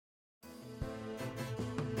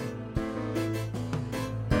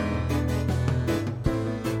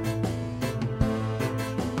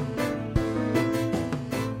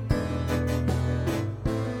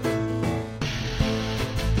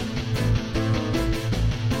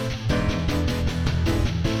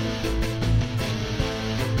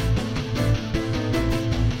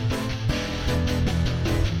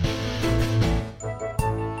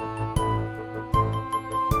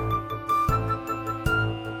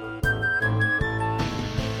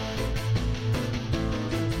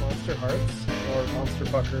Hearts, or Monster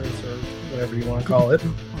Fuckers, or whatever you want to call it.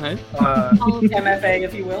 Right. MFA,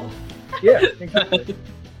 if you will. Yeah, exactly.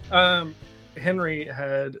 Henry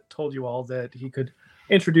had told you all that he could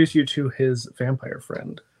introduce you to his vampire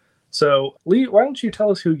friend. So, Lee, why don't you tell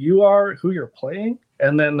us who you are, who you're playing,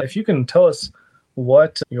 and then if you can tell us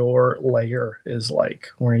what your lair is like,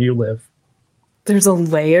 where you live. There's a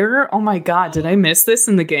lair? Oh my god, did I miss this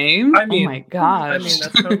in the game? I mean, oh my gosh. I mean,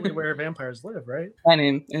 that's totally where vampires live, right? My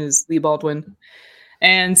name is Lee Baldwin.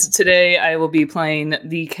 And today I will be playing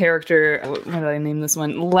the character, what did I name this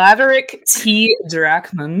one? Laderick T.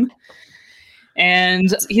 Drachman.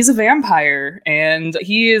 And he's a vampire, and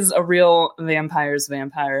he is a real vampire's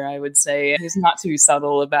vampire, I would say. He's not too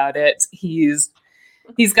subtle about it. He's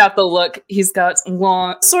got the look. He's got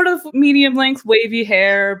long, sort of medium length, wavy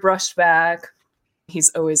hair, brushed back. He's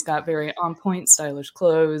always got very on point, stylish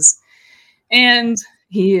clothes. And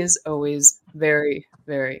he is always very,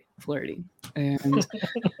 very flirty. And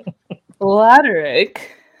Laderick,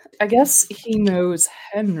 I guess he knows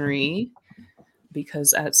Henry,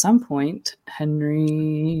 because at some point,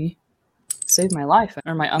 Henry saved my life,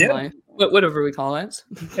 or my unlife, whatever we call it.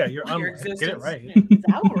 Yeah, your unlife. Get it right. Is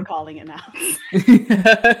that what we're calling it now?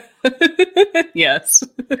 Yes.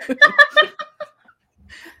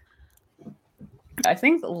 I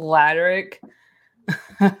think Laderick.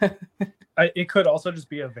 It could also just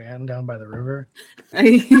be a van down by the river.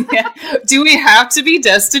 Yeah. Do we have to be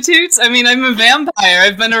destitute? I mean, I'm a vampire.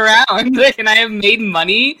 I've been around, and I have made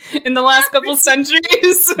money in the last couple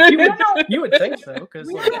centuries. You would think so, because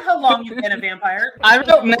We don't know how long you've been a vampire. I've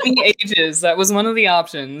got many ages. That was one of the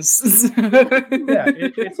options. yeah,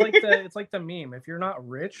 it's like the meme. If you're not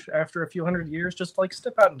rich after a few hundred years, just like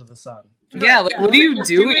step out into the sun. Yeah, like, what are you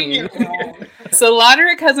doing? So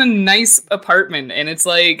Laderick has a nice apartment, and it's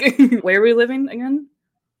like, where are we living again?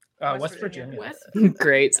 West Virginia.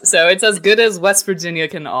 Great. So it's as good as West Virginia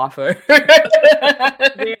can offer. Yeah,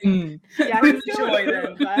 enjoy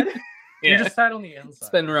them, bud. You just sat on the inside. It's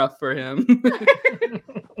been rough for him.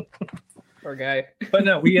 Poor guy. But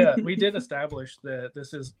no, we did establish that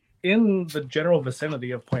this is in the general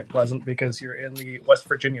vicinity of Point Pleasant because you're in the West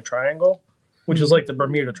Virginia Triangle, which is like the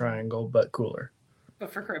Bermuda Triangle, but cooler.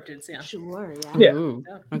 But for cryptids, yeah. Sure, yeah. Yeah. Ooh,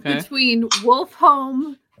 okay. Between Wolf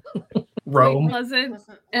Home, Rome. Pleasant,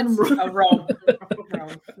 and Rome.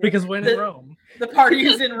 Because when in Rome. The party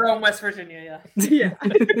is in Rome, West Virginia, yeah.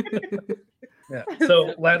 Yeah.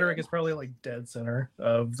 So Laderick is probably like dead center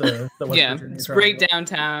of the West Yeah, Virginia it's Triangle. right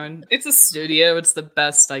downtown. It's a studio. It's the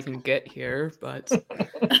best I can get here, but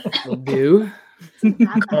will do.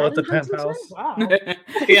 Call it the penthouse. Wow.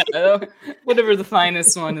 Yeah, whatever the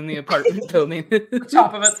finest one in the apartment building is.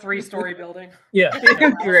 Top of a 3-story building. Yeah.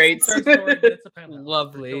 Great. Third story, but it's a penthouse, for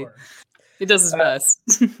Lovely. sure. He does his best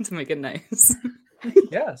to make it nice.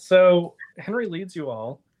 Yeah, so Henry leads you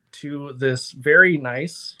all to this very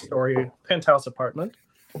nice story penthouse apartment.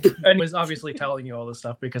 And he's obviously telling you all this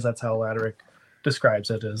stuff because that's how Laderick describes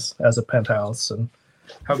it as a penthouse and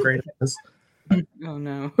how great it is. Oh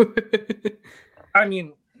no. I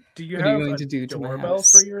mean, do you What are you have going a to do to my doorbell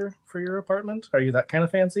house? for your apartment? Are you that kind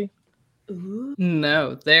of fancy?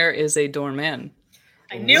 No, there is a doorman.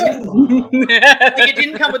 I knew it. Like, it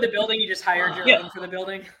didn't come with the building. You just hired your own for the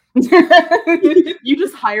building. you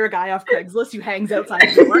just hire a guy off Craigslist who hangs outside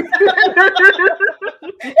the door.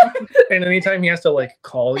 And anytime he has to like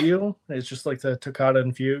call you, it's just like the Toccata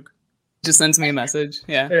and Fugue. Just sends me a message.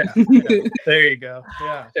 Yeah. Yeah. There you go.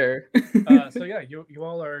 Yeah. Sure. So yeah, you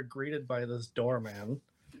all are greeted by this doorman.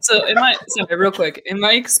 So real quick, am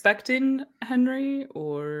I expecting Henry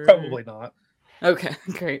or Probably not. Okay,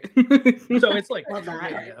 great. So it's like Love 3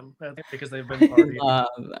 that. a.m. because they've been partying.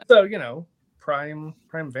 So prime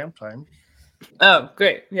vamp time. Oh,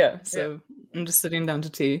 great. Yeah. So I'm just sitting down to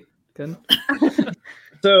tea. Good.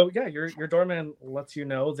 So yeah, your doorman lets you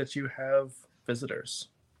know that you have visitors.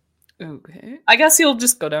 Okay. I guess you'll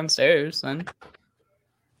just go downstairs then.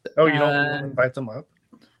 Oh, you don't want to invite them up?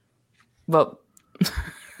 Well,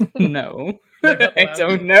 no. They're not I allowed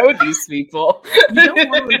don't to. know these people. You don't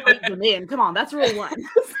want to invite them in. Come on, that's rule one.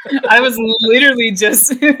 I was literally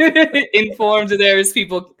just informed there's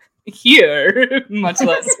people here, much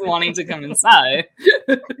less wanting to come inside.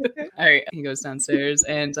 All right, he goes downstairs,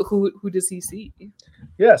 and who does he see?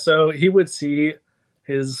 Yeah, so he would see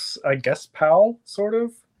his, I guess, pal, sort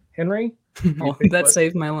of, Henry. Oh, that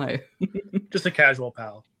saved my life. Just a casual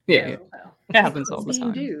pal. Yeah, it happens all the Being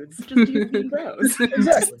time. dudes, just dudes being bros.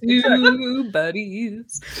 Exactly. Two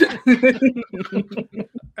buddies.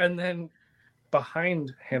 And then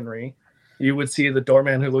behind Henry, you would see the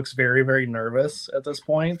doorman who looks very, very nervous at this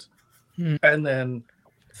point. Hmm. And then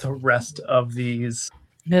the rest of these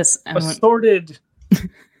Yes, assorted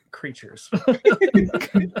creatures.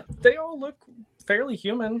 They all look fairly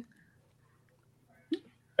human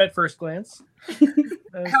at first glance.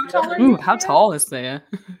 How tall are you? How tall is Thea?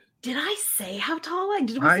 Did I say how tall I?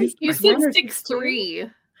 Did we I- say You I said wondered-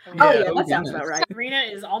 6'3". Oh yeah, Yeah. that Oh, sounds goodness. about right. Rena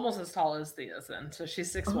is almost as tall as Thea, then, so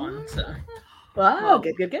she's 6'1". So Wow,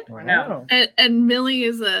 good. Wow. And Millie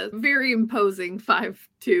is a very imposing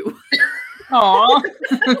 5'2". Aww.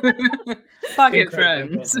 Pocket Incredibly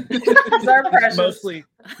friends. these are precious.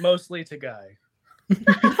 Mostly to Guy.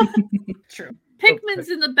 True. Pikmin's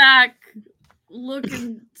in the back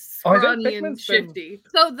looking Oh, I think scrawny and Pikmin's been- shifty.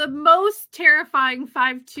 So the most terrifying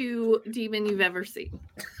 5'2" demon you've ever seen.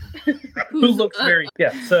 Who looks very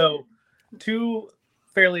so 2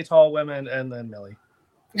 fairly tall women and then Millie.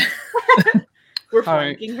 We're All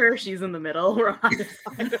right. flanking her. She's in the middle. We're on this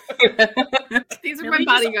side. These are Millie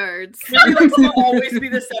my just- bodyguards. Millie likes to always be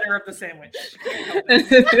the center of the sandwich.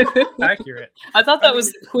 Accurate. I thought that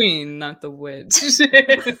was the queen, not the witch.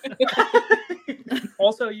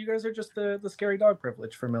 Also, you guys are just the scary dog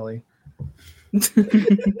privilege for Millie.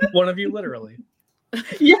 One of you, literally.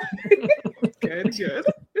 Good.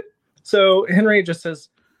 So Henry just says,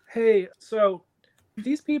 "Hey, so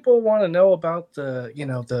these people want to know about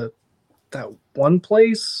that one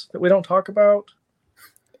place that we don't talk about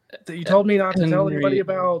that you told me not to tell anybody Henry.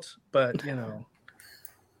 about, but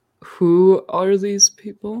Who are these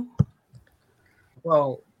people?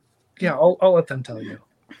 well, yeah, I'll let them tell you."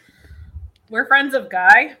 We're friends of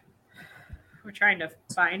Guy. We're trying to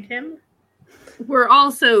find him. We're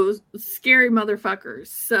also scary motherfuckers.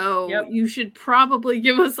 So Yep. you should probably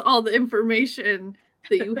give us all the information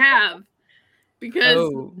that you have. Because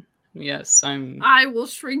Oh, yes, I'm. I will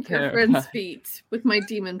shrink your friend's Terrified. feet with my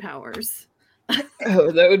demon powers.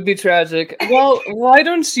 Oh, that would be tragic. Well, why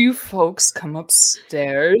don't you folks come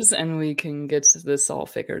upstairs and we can get this all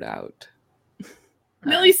figured out?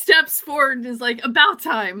 Millie steps forward and is like, about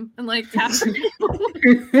time, and like taps her.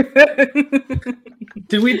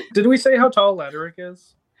 Did we say how tall Laderick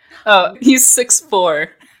is? Oh, he's 6'4".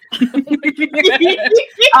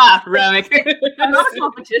 Remick. I'm not a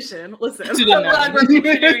competition. Listen. To the I'm glad we're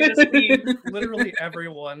continuing this theme. Literally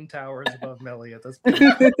everyone towers above Millie at this point.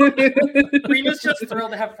 Rena's just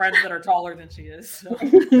thrilled to have friends that are taller than she is. So.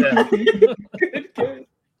 Yeah.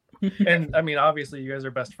 And I mean, obviously, you guys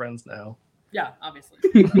are best friends now Yeah, obviously.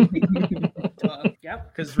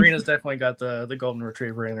 Yep. because Rena's definitely got the golden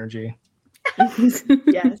retriever energy.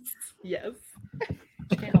 Yes.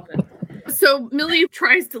 Can't help it. So Millie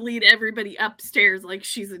tries to lead everybody upstairs like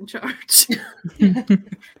she's in charge.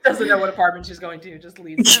 Doesn't know what apartment she's going to. Just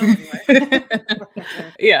leaves them anyway.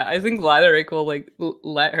 Yeah, I think Laderick will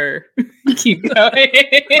let her keep going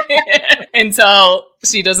until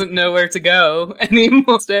she doesn't know where to go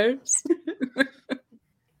anymore. Stairs.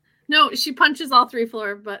 No, she punches all 3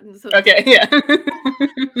 floor buttons. So Okay, yeah.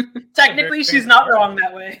 Technically, she's not wrong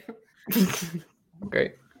that way.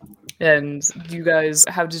 Great. And you guys,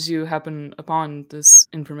 how did you happen upon this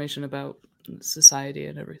information about society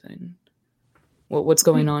and everything? What's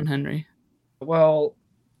going on, Henry? Well,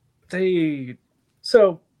 they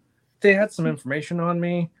had some information on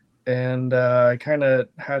me, and I kind of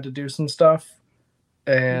had to do some stuff,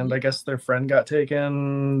 and I guess their friend got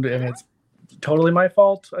taken, and it's totally my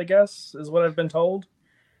fault, I guess, is what I've been told.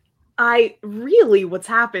 What's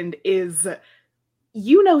happened is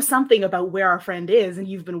you know something about where our friend is, and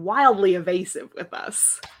you've been wildly evasive with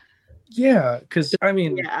us. Yeah, because I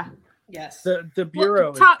mean, Yeah. Yes. the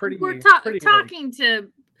bureau is pretty. We're pretty talking to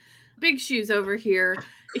Big Shoes over here.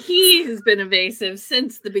 He has been evasive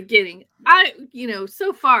since the beginning.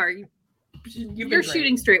 So far, you're great.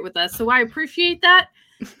 shooting straight with us, so I appreciate that.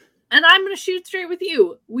 And I'm going to shoot straight with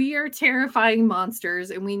you. We are terrifying monsters,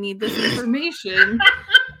 and we need this information.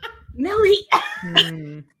 Millie!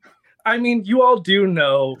 I mean, you all do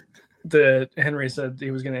know that Henry said he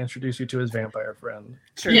was going to introduce you to his vampire friend.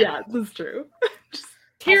 True. Yeah, that's true. Also,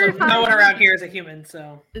 Terrifying no one around here is a human,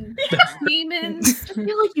 so. demons, I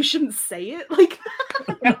feel like you shouldn't say it. Like,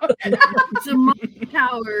 demonic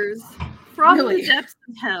powers from Really? the depths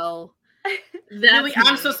of hell. Really, That's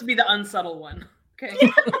I'm me. supposed to be the unsubtle one. Okay.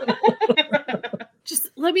 Just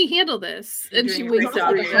let me handle this. You're And doing she a winks great at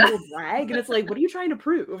job. like a Rita. humble brag, and it's like, what are you trying to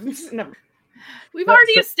prove? Never. We've That's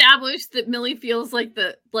already the- established that Millie feels like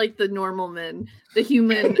the normal man, the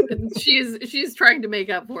human. And she's trying to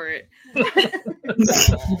make up for it.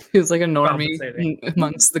 Feels like a normie Compensating.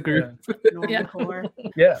 amongst the group. Yeah. Core.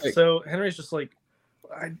 Yeah. So Henry's just like,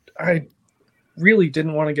 I really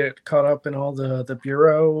didn't want to get caught up in all the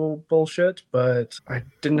bureau bullshit, but I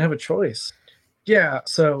didn't have a choice. Yeah.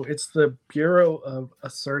 So it's the Bureau of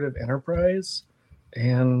Assertive Enterprise,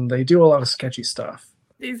 and they do a lot of sketchy stuff.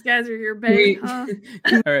 These guys are your bait, huh?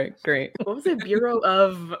 All right, great. What was it? Bureau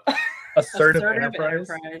of Assertive enterprise.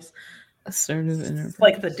 Assertive enterprise.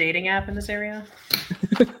 Like the dating app in this area?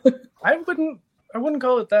 I wouldn't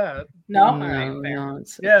call it that. No? All No, right, fair. no,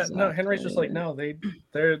 it's Yeah, no. exactly- Henry's just like, no,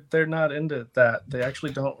 they're not into that. They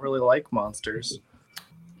actually don't really like monsters.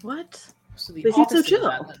 what? So the They seem so opposite of chill.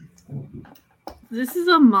 that, then. This is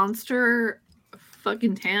a monster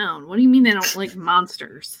fucking town. What do you mean they don't like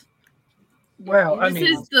monsters? Well, I This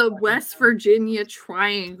mean, is the West Virginia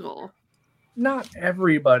Triangle. not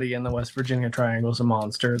everybody in the West Virginia Triangle is a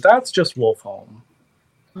monster. That's just Wolfholm.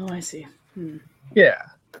 Oh, I see. Yeah,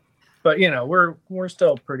 but we're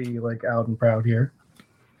still pretty like out and proud here.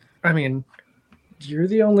 I mean, you're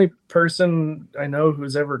the only person I know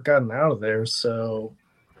who's ever gotten out of there, so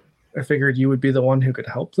I figured you would be the one who could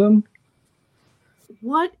help them.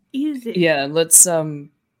 What is it? Yeah, let's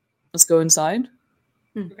go inside.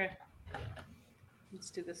 Okay. Let's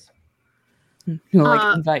do this. He'll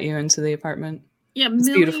like invite you into the apartment. Yeah, It's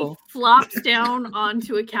Millie beautiful. flops down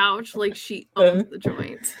onto a couch like she owns the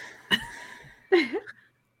joint.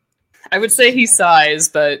 I would say he sighs,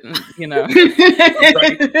 but right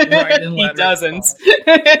in he Ladder's doesn't.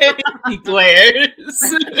 spot. He glares.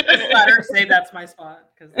 Let her say that's my spot.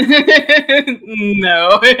 'Cause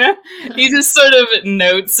No, he just sort of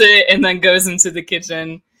notes it and then goes into the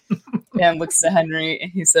kitchen and looks to Henry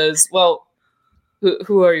and he says, "Well,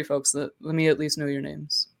 who are you folks? Let me at least know your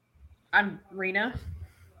names." I'm Rena.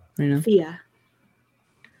 You know, Thea.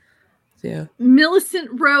 yeah. Millicent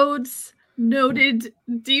Rhodes, noted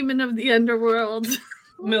demon of the underworld.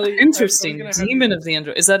 Millie, Interesting. I was gonna have Demon you- of the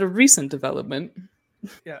Android. Is that a recent development?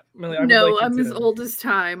 Yeah, Millie. I would No, like you I'm to- as old as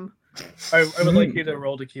time. I would like you to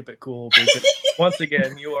roll to keep it cool because once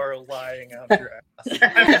again you are lying out your ass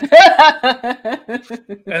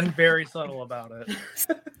and very subtle about it.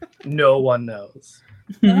 No one knows.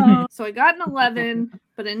 So I got an 11,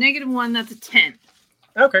 but a -1, that's a 10.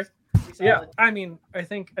 Okay. Yeah, Solid. I mean, I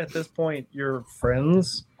think at this point your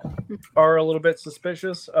friends are a little bit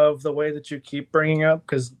suspicious of the way that you keep bringing up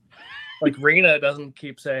because, like, Rena doesn't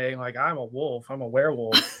keep saying like I'm a wolf, I'm a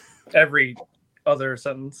werewolf every other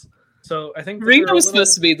sentence. So I think that Rena they're a was little-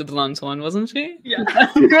 supposed to be the blunt one, wasn't she? Yeah.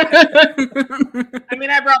 I mean,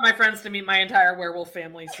 I brought my friends to meet my entire werewolf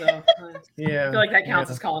family, so I Yeah, feel like that counts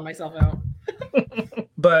yeah. as calling myself out.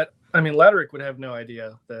 But I mean, Laderick would have no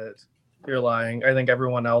idea that you're lying. I think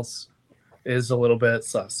everyone else is a little bit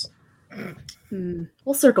sus.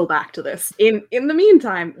 We'll circle back to this. In the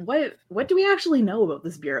meantime, what do we actually know about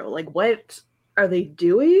this bureau? Like, what are they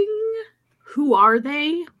doing? Who are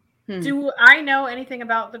they? Do I know anything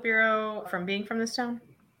about the Bureau from being from this town?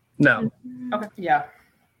 No, Okay. Yeah.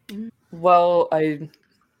 Well, I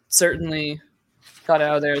certainly got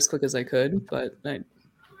out of there as quick as I could, but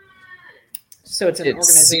So it's an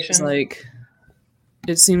organization.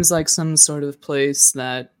 It seems like some sort of place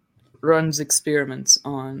that runs experiments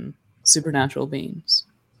on supernatural beings.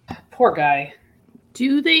 Poor guy.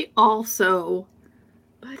 Do they also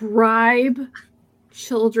bribe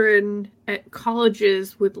children at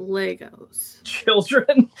colleges with Legos?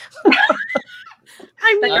 children.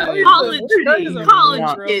 I mean, That guy is college, a college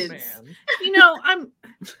monster, kids. You know,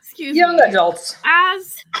 excuse Young me. adults.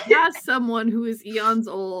 As someone who is eons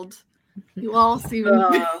old, you all seem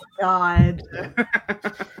Oh God.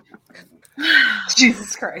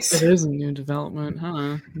 Jesus Christ. It is a new development,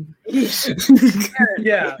 huh?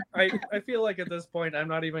 Yeah, I feel like at this point I'm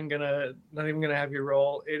not even gonna have you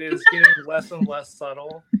roll. It is getting less and less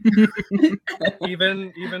subtle.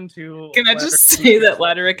 even to Can I just say that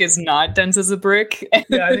Laderick is not dense as a brick?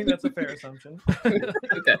 Yeah, I think that's a fair assumption.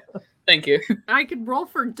 Okay, thank you. I could roll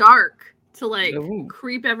for dark to like Ooh.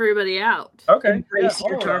 creep everybody out. Okay. Embrace yeah,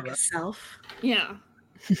 your I'll allow that. darkest self. Yeah.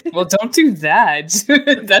 Well, don't do that.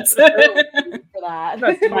 That's For that.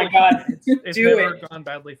 That's Oh my fine. God. It's Do never it. gone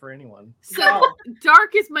badly for anyone. So No.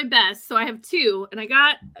 dark is my best, so I have 2, and I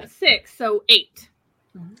got a 6, so 8.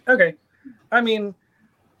 Okay. I mean,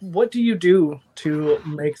 what do you do to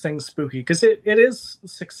make things spooky? Because it is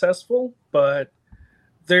successful, but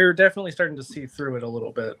they're definitely starting to see through it a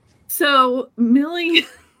little bit. So Millie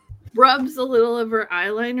rubs a little of her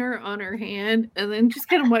eyeliner on her hand and then just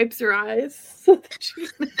kind of wipes her eyes so that she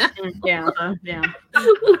can have Yeah. a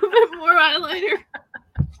little bit more eyeliner.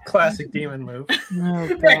 Classic demon move. Oh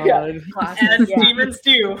Yeah. Classic. As Yeah. demons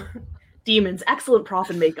do. Demons. Excellent prop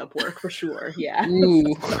and makeup work for sure. Yeah.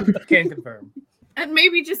 Ooh. Can confirm. And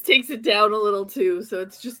maybe just takes it down a little too, so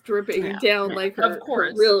it's just dripping Yeah. down like Of her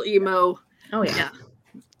course. real emo. Oh yeah. Yeah.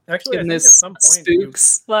 Actually, I In think at this some point,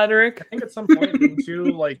 spooks, Laderick. I think at some point, didn't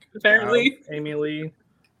you like Apparently. have Amy Lee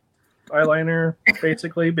eyeliner,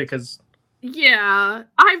 basically, because Yeah,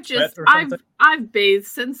 I've just or I've something? I've bathed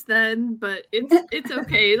since then, but it's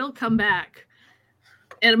okay. It'll come back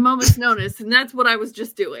at a moment's notice, and that's what I was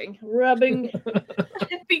just doing, rubbing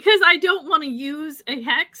because I don't want to use a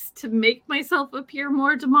hex to make myself appear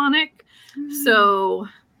more demonic. So,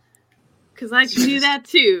 because I can do that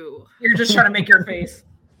too. You're just trying to make your face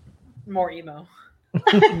more emo.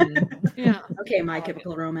 Yeah. Okay, My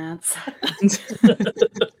Chemical Romance.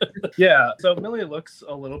 yeah. So Millie looks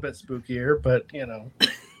a little bit spookier, but you know,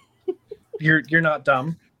 you're not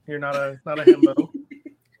dumb. You're not a himbo.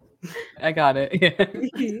 I got it.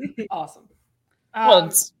 Yeah. Awesome. Well,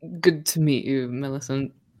 it's good to meet you,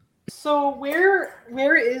 Millicent. So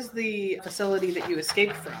where is the facility that you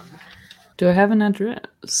escaped from? Do I have an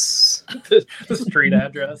address? The street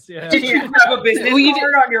address. Yeah. Did you have a business Well, you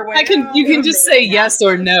card on your way? You can just say yes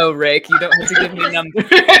or no, Rick. You don't have to give me a number.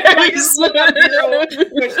 Just look up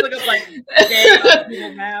which look up like day on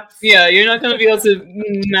Google Maps. Yeah, you're not going to be able to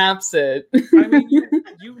maps it. I mean,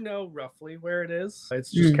 you know roughly where it is. It's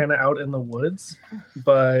just kind of out in the woods,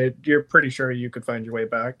 but you're pretty sure you could find your way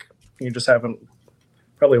back. You just haven't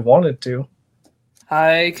probably wanted to.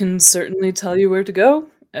 I can certainly tell you where to go,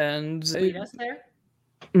 and Lead us there.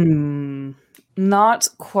 not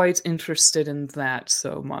quite interested in that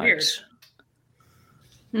so much.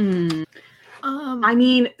 Weird. I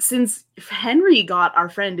mean, since Henry got our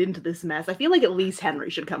friend into this mess, I feel like at least Henry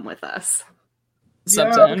should come with us. It's up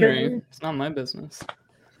Yeah, to okay. Henry. It's not my business.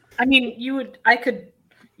 I mean, you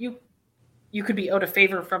could be owed a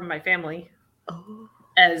favor from my family Oh.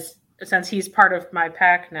 since he's part of my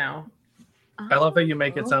pack now. I love how you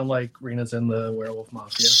make it sound like Rena's in the werewolf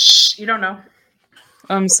mafia. You don't know.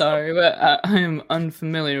 I'm sorry, but I am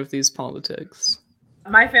unfamiliar with these politics.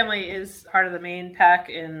 My family is part of the main pack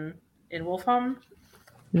in Wolfholm,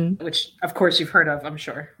 which of course you've heard of, I'm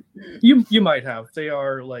sure. You might have. They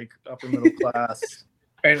are like upper middle class,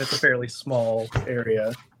 and it's a fairly small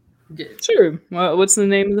area. Sure. Well, what's the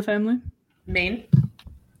name of the family? Maine.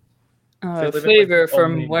 They live in, Favor like,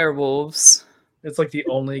 from only- werewolves. It's like the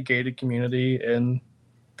only gated community in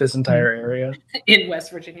this entire area. In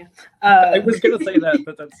West Virginia. I was gonna say that,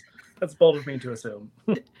 but that's bold of me to assume.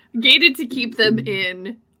 Gated to keep them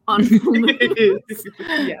in on full moon.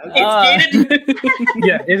 yeah, it's gated.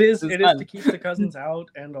 Yeah, it is. It's It is fun. to keep the cousins out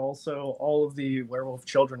and also all of the werewolf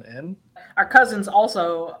children in. Our cousins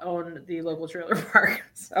also own the local trailer park,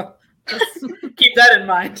 so just keep that in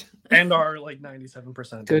mind. And are like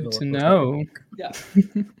 97%. Good to know. Yeah.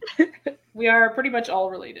 We are pretty much all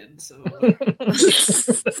related, so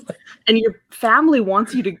And your family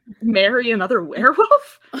wants you to marry another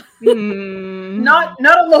werewolf? not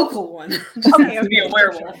a local one. Just Okay, has to be a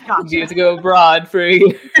werewolf. You have to go abroad for a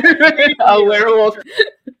werewolf.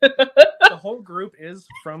 The whole group is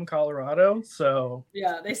from Colorado, so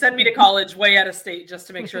Yeah, they sent me to college way out of state just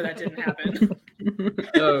to make sure that didn't happen.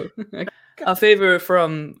 Oh, okay. A favor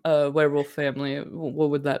from a werewolf family. What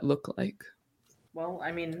would that look like? Well,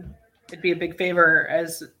 I mean, it'd be a big favor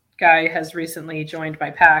as Guy has recently joined my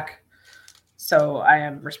pack, so I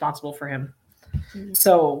am responsible for him.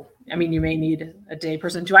 So, I mean, you may need a day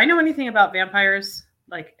person. Do I know anything about vampires?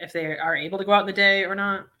 Like, if they are able to go out in the day or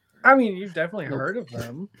not? I mean, you've definitely heard of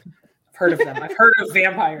them. I've heard of them. I've heard of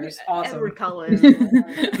vampires. Awesome. Edward Cullen.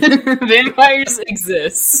 Vampires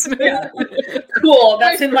exist. Yeah. Cool.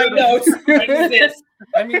 That's in my notes. Exist.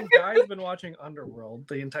 I mean, Guy's been watching Underworld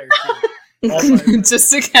the entire season. All 5 minutes.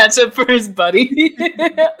 Just to catch up for his buddy.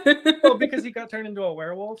 Well, because he got turned into a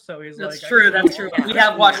werewolf, so he's That's like, true. That's true. We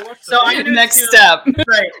have watched. So I'm gonna Next assume- step.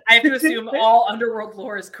 Right. I have to assume all Underworld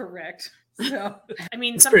lore is correct. So, I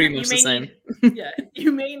mean, It's pretty sometimes much the same.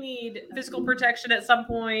 You may need physical protection at some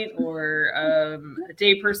point, or a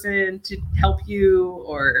day person to help you,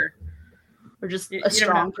 or Or just You a don't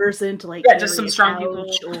strong know. person to like Yeah, just carry some a strong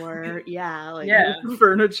couch people. or like Yeah.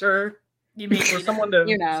 furniture. you may or need someone to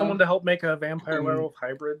You know. someone to help make a vampire werewolf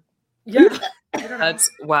hybrid. Yeah. I don't know. That's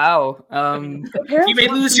wow. You may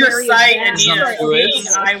lose your sight and need a seeing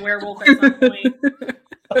eye werewolf at some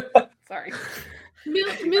point. Sorry.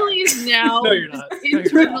 Millie is now No, you're not. No, you're not.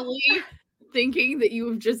 internally thinking that you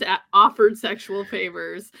have just offered sexual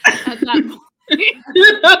favors at that point.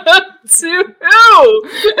 To who?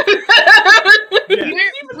 Yeah.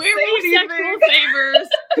 Werewolf sexual favors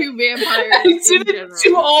to vampires in general.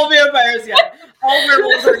 To all vampires, yeah. All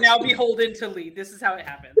werewolves are now beholden to Lee. This is how it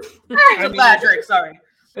happens. I mean, Patrick, sorry.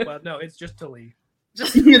 But no, it's just to Lee.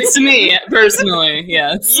 Just It's me personally.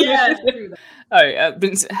 Yes. Yeah. All right.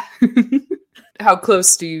 How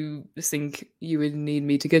close do you think you would need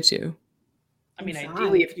me to get you? I mean, Inside.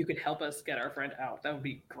 ideally, if you could help us get our friend out, that would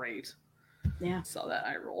be great. Yeah. Saw that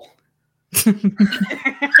eye roll.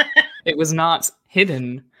 It was not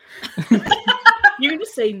hidden. You can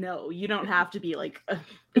just say no. You don't have to be like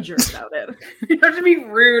a jerk about it. You don't have to be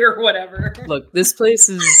rude or whatever. Look, this place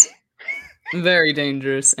is very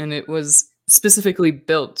dangerous, and it was specifically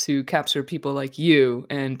built to capture people like you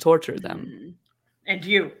and torture them. And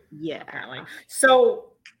you, Yeah. apparently.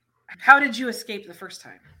 So, how did you escape the first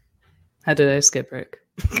time? How did I escape, Rick?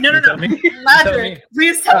 No. Tell me. Ladrick,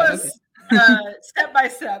 please tell Oh, us step by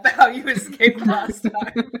step how you escaped last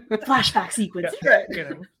time. Flashback sequence. Right.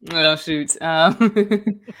 Oh, shoot.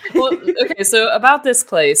 Well, okay, so about this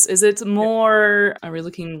place, is it more, are we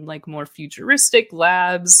looking like more futuristic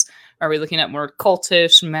labs? Are we looking at more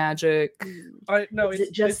cultish magic? No, Is it's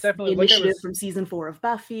it just it's definitely the like I initiative was- from season 4 of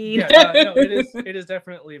Buffy? Yeah, no, it is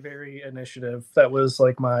definitely very initiative. That was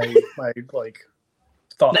like my like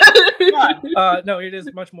thought. No, it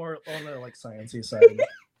is much more on the like sciencey side.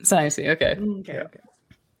 Sciencey, okay. Okay. Yeah. Okay.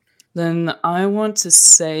 Then I want to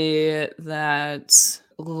say that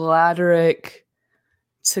Ladrick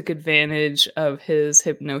took advantage of his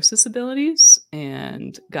hypnosis abilities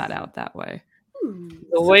and got out that way.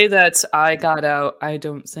 The way that I got out, I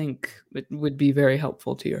don't think it would be very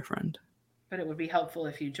helpful to your friend. But it would be helpful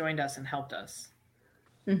if you joined us and helped us.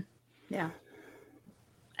 Yeah.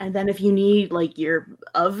 And then if you need like your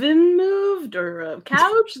oven moved or a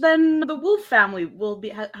couch, then the wolf family will be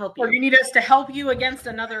help you. Or you need us to help you against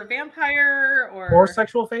another vampire, Or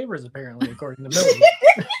sexual favors, apparently, according to Millie.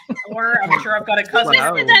 or I'm sure I've got a cousin. She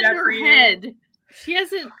Wow. who said will do that in for her you. head. She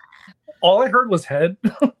hasn't. All I heard was head.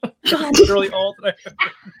 Literally all that I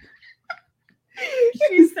heard.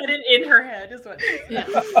 She said it in her head, is what she said.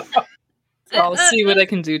 Yeah. I'll see what I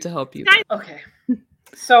can do to help you. Okay.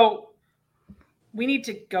 So we need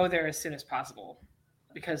to go there as soon as possible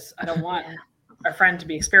because I don't want our friend to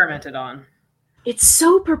be experimented on. It's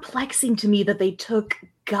so perplexing to me that they took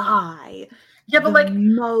Guy, Yeah, but the like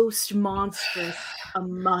most monstrous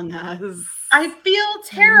among us. I feel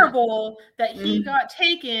terrible that he got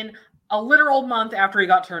taken a literal month after he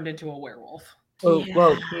got turned into a werewolf. Well, Yeah.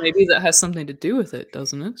 well, maybe that has something to do with it,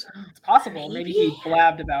 doesn't it? It's possible. Maybe he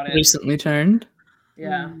blabbed about it. Recently turned.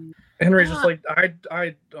 Yeah. Henry's just like,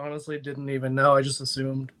 I honestly didn't even know. I just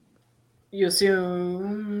assumed You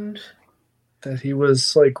assumed. that he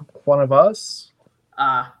was like one of us.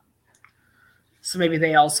 So maybe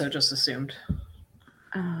they also just assumed.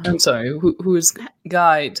 I'm sorry, who is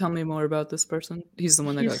Guy? Tell me more about this person. He's the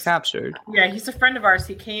one that got He's- captured. Yeah, he's a friend of ours.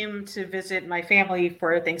 He came to visit my family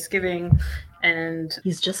for Thanksgiving, and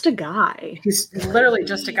He's just a guy. he's literally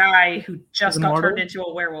just a guy who just He's got immortal? turned into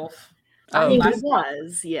a werewolf. Oh. He last-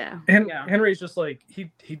 was, yeah. And Yeah. Henry's just like, he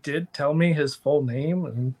did tell me his full name,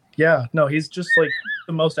 and yeah, no, he's just like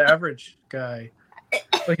the most average guy.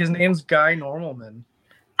 Like his name's Guy Normalman.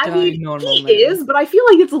 I Guy mean, normal he man. is, but I feel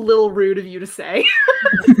like it's a little rude of you to say.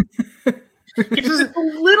 He just, A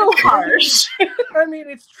little harsh. I mean,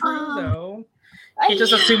 it's true though. he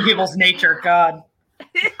just assumed people's nature. God.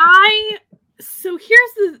 So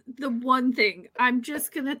here's the one thing. I'm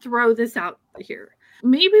just gonna throw this out here.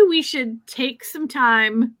 Maybe we should take some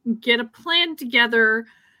time, get a plan together,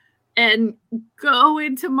 and go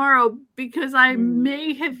in tomorrow because I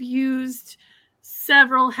may have used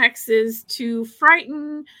several hexes to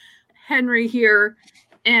frighten Henry here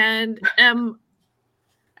and am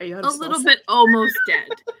Are you a little bit almost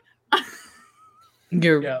dead.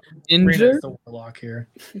 You're Yeah, injured? Rena's the warlock here.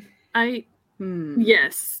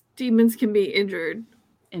 Yes, demons can be injured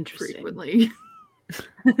Interesting. frequently.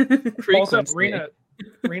 Also, Frequently.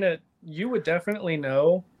 Rena, you would definitely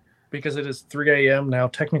know because it is 3 a.m. now,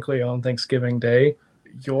 technically on Thanksgiving Day.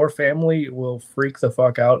 Your family will freak the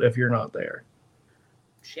fuck out if you're not there.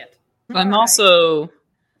 Shit. I'm also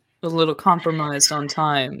a little compromised on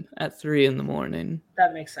time at 3 a.m.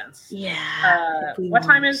 That makes sense. Yeah. What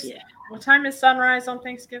time is sunrise on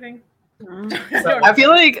Thanksgiving? I feel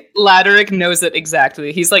like Ladrick knows it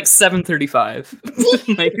exactly. He's like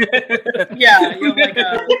 7:35. Like, Yeah, you have like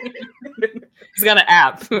a. he's got an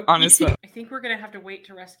app on his phone. I think we're gonna have to wait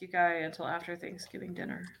to rescue Guy until after Thanksgiving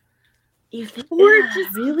dinner. You think Or yeah,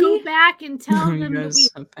 just really? go back and tell You them that guys we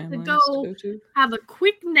have families go- to go to? have a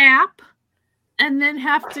quick nap and then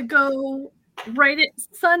have to go right at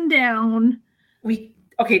sundown.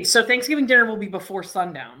 Okay, so Thanksgiving dinner will be before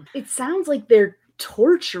sundown. It sounds like they're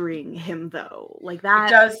torturing him though. Like that.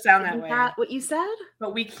 It does sound that Isn't way, that what you said?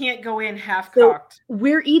 but we can't go in half cocked.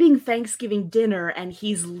 We're eating Thanksgiving dinner and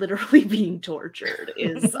he's literally being tortured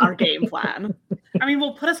is our game plan. I mean,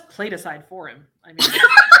 we'll put a plate aside for him. I mean,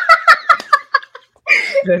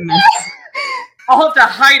 Goodness. I'll have to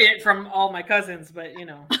hide it from all my cousins, but you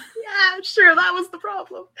know. Yeah, sure, that was the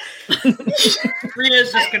problem.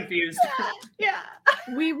 Rita's just confused. Yeah.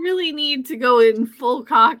 We really need to go in full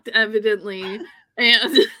cocked, evidently.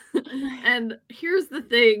 And here's the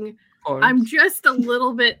thing. I'm just a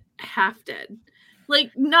little bit half dead.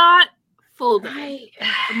 Like, not full dead.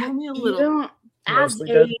 I'm only a little.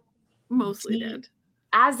 Mostly dead.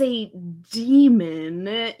 As a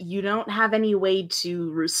demon, you don't have any way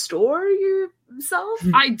to restore yourself?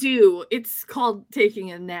 I do. It's called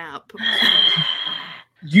taking a nap.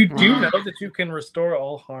 You do know that you can restore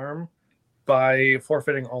all harm by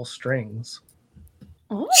forfeiting all strings.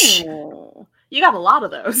 Oh, you got a lot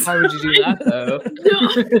of those. Why would you do that, though?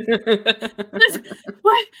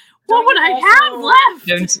 What would I have left?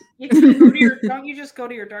 Don't you just go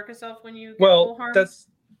to your darkest self when you get Well, harm? that's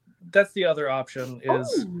the other option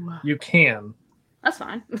is you can. That's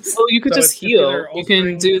fine. Well, you could So just it's heal. either all You can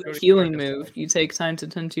strings do or the go to healing darkest move. self. You take time to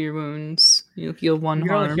tend to your wounds. You heal one You can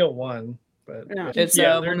harm. only heal one, but Yeah. It's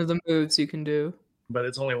yeah, one of the moves you can do. but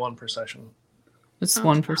it's only one per session. It's Oh.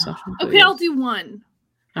 one per session. Okay, I'll do one.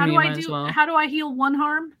 How do you I might as do? well. How do I heal one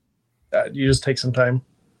harm? You just take some time.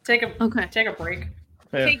 take a break.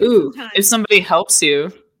 Yeah. Take Ooh, some time. if somebody helps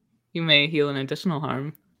you, you may heal an additional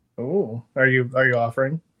harm. Ooh, are you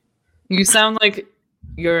offering? You sound like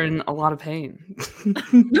you're in a lot of pain.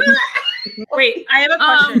 Wait, I have a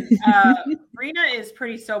question. Rena is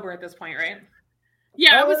pretty sober at this point, right?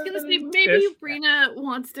 Yeah, I was gonna say maybe Ish. Rena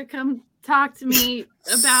wants to come talk to me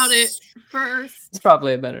about it first. It's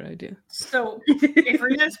probably a better idea. So if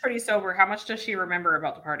Rena's pretty sober, how much does she remember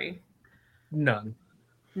about the party? None.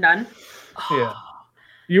 None. Yeah.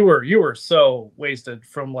 You were so wasted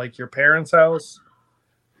from like your parents' house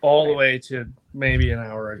all the way to maybe an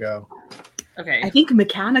hour ago. Okay. I think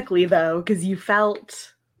mechanically, though, because you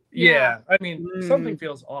felt... Yeah. I mean, something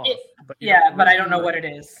feels off. But you don't but I don't know remember.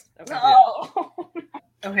 what it is. Okay. Oh.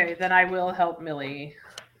 Okay, then I will help Millie.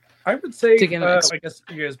 I would say, To get an I guess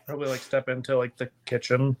you guys probably like step into like the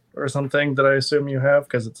kitchen or something that I assume you have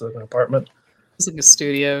because it's an apartment. It's like a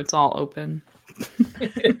studio. It's all open.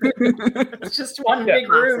 It's just one Yeah. big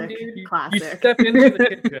room, Classic. dude. You Classic. step into the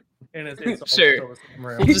kitchen and it's all Sure. still the same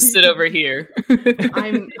room. We'll just sit over here.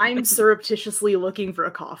 I'm surreptitiously looking for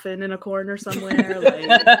a coffin in a corner somewhere.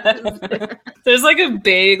 Like, There's like a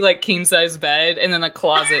big, like king size bed, and then a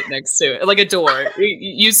closet next to it, like a door.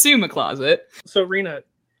 You assume a closet. So, Rena,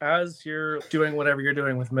 as you're doing whatever you're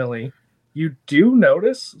doing with Millie, you do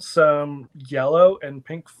notice some yellow and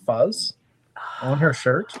pink fuzz on her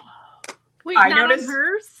shirt. Wait, I not noticed- on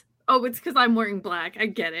hers? Oh, it's because I'm wearing black. I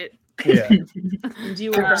get it. Yeah. and you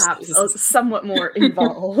were perhaps somewhat more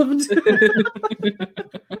involved.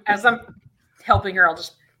 As I'm helping her, I'll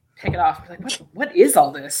just pick it off. Like, what is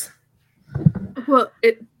all this? Well,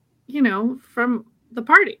 from the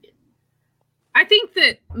party. I think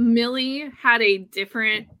that Millie had a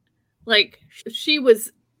different, she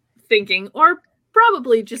was thinking, or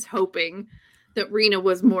probably just hoping, that Rena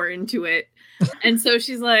was more into it. And so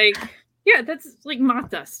she's like, yeah, that's like moth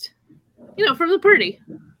dust, from the party.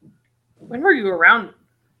 When were you around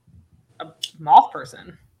a moth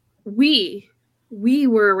person? We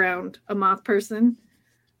were around a moth person.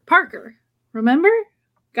 Parker, remember?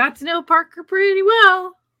 Got to know Parker pretty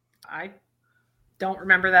well. I don't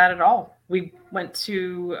remember that at all. We went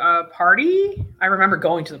to a party. I remember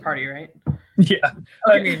going to the party, right? Yeah.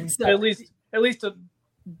 I Okay, mean, so- at least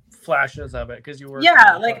flashes of it because you were.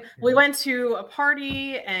 Yeah, like we went to a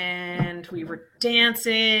party and we were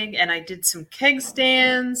dancing and I did some keg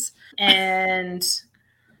stands and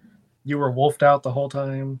You were wolfed out the whole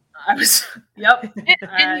time. I was, yep. And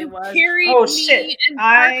I you was- carried Oh, me shit. and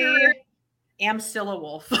I Parker. am still a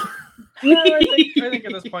wolf. No, I think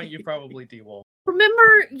at this point you probably de-wolf.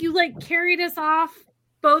 Remember, you carried us off,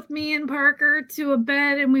 both me and Parker, to a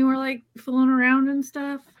bed, and we were fooling around and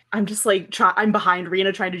stuff. I'm just I'm behind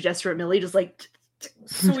Rena trying to gesture at Millie, just like.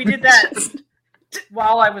 So we did that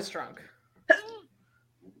while I was drunk.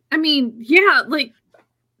 I mean, yeah,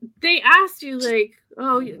 they asked you,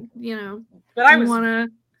 oh, But I you was wanna?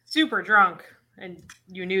 super drunk and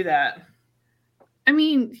you knew that. I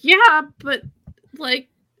mean, yeah, but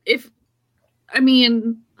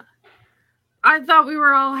I thought we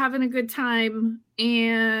were all having a good time,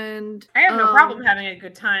 and I have no problem having a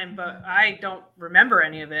good time, but I don't remember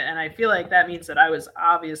any of it. And I feel like that means that I was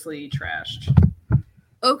obviously trashed.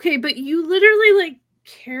 Okay, but you literally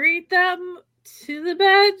carried them to the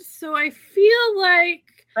bed, so I feel like.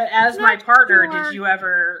 But as my Not partner, sure. did you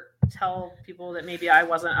ever tell people that maybe I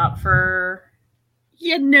wasn't up for?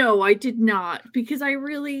 Yeah, no, I did not, because I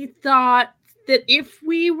really thought that if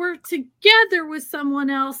we were together with someone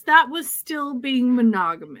else, that was still being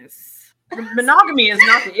monogamous. Monogamy is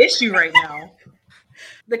not the issue right now.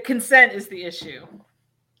 The consent is the issue.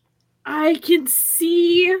 I can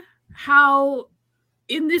see how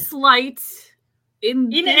in this light, in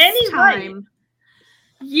this any time, light.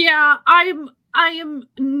 yeah, I am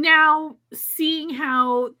now seeing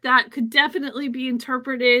how that could definitely be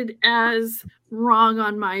interpreted as wrong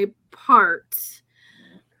on my part.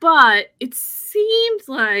 But it seemed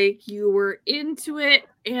like you were into it,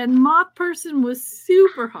 and Moth Person was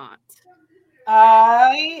super hot.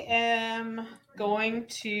 I am going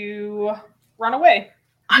to run away.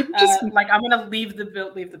 I'm just I'm gonna leave the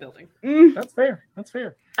building. That's fair. That's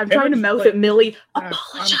fair. I'm trying to mouth at Millie. I'm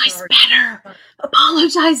Apologize sorry. better.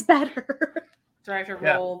 Apologize better. Do I have to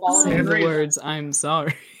Yeah. roll ball? Say the Henry- words, I'm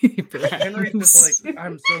sorry. Henry's just like,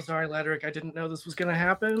 I'm so sorry, Laderick. I didn't know this was gonna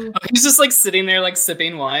happen. He's just like sitting there, like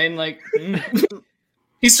sipping wine, like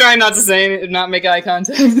he's trying not to say, not make eye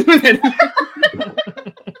contact with it.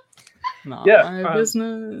 Not Yeah, my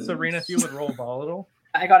business. Serena, if you would roll volatile.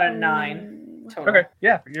 I got a 9 total. Okay,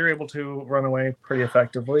 yeah, you're able to run away pretty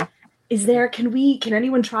effectively. Is there? Can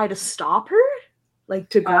anyone try to stop her? Like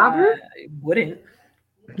to grab her? I wouldn't.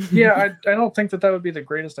 Yeah, I don't think that would be the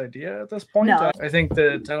greatest idea at this point. No. I think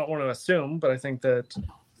that, I don't want to assume, but I think that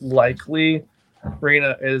likely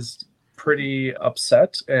Rena is pretty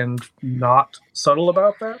upset and not subtle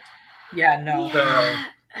about that. Yeah, no. Yeah.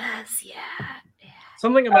 Yeah.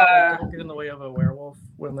 Something about like, don't get in the way of a werewolf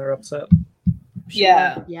when they're upset.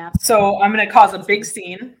 Yeah. Yeah. So I'm going to cause a big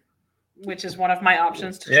scene, which is one of my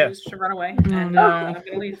options to Yeah. choose to run away. Oh, And no. I'm going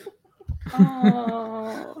to leave.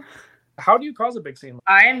 Oh. How do you cause a big scene?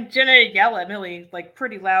 I'm going to yell at Millie, like,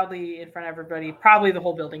 pretty loudly in front of everybody. Probably the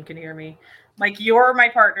whole building can hear me. Like, you're my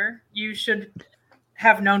partner. You should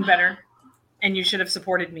have known better, and you should have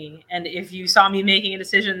supported me. And if you saw me making a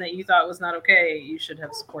decision that you thought was not okay, you should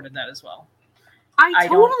have supported that as well. I I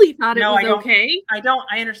don't- totally thought it no, was I don't. okay.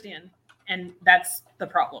 I understand. And that's the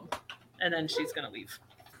problem. And then she's going to leave.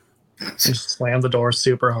 Just slam the door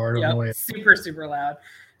super hard on the way. Yep, super, super loud.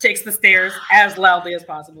 Takes the stairs as loudly as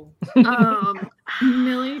possible.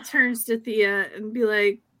 Millie turns to Thea and be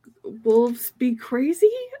like, "Wolves be crazy."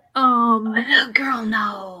 Girl,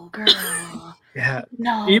 no, girl. Yeah.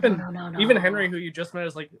 No. Even- no. Even Henry, who you just met,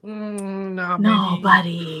 is like, no, No,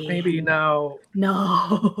 buddy. maybe no.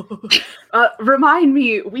 No. Remind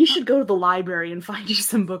me, we should go to the library and find you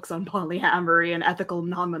some books on polyamory and ethical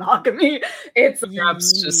non-monogamy. It's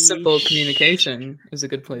Perhaps just simple communication is a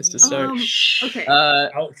good place to start. Okay.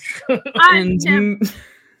 Ouch. I And never-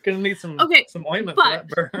 Gonna need some Okay, some ointment but-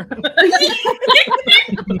 for that burn.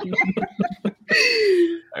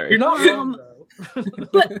 All right. You're not wrong, though.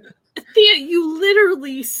 but Thea, you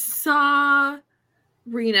literally saw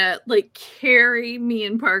Rena like carry me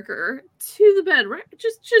and Parker to the bed, right?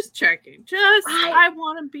 Just checking. I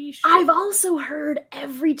want to be sure. I've also heard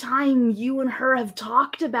every time you and her have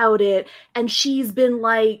talked about it, and she's been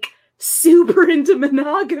like super into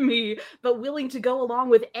monogamy, but willing to go along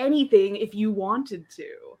with anything if you wanted to.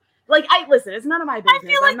 Like, listen, it's none of my business. I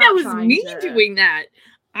feel like I'm that not was trying me to- doing that.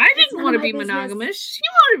 I It's didn't none want to of my be business. monogamous. She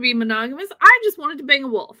wanted to be monogamous. I just wanted to bang a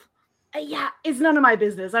wolf. Yeah, it's none of my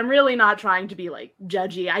business. I'm really not trying to be like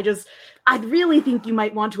judgy. I really think you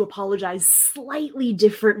might want to apologize slightly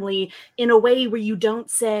differently in a way where you don't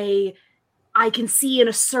say, I can see in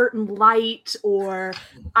a certain light, or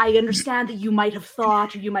I understand that you might have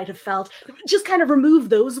thought or you might have felt. Just kind of remove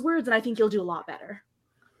those words, and I think you'll do a lot better.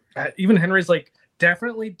 Even Henry's like,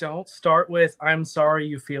 definitely don't start with, I'm sorry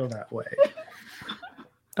you feel that way.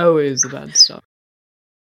 Always the bad stuff.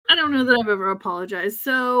 I don't know that I've ever apologized,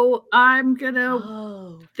 so I'm gonna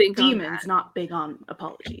Oh, think on demons that. not big on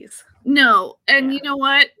apologies. No, and Yeah. you know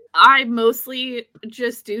what? I mostly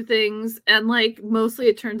just do things, and like mostly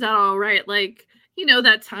it turns out all right. Like, you know,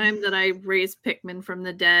 that time that I raised Pikmin from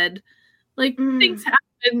the dead, like things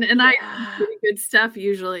happen, and I do pretty good stuff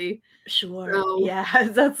usually. Sure. So- Yeah,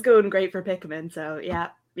 that's going great for Pikmin. So yeah.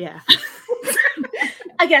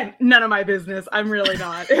 Again, none of my business. I'm really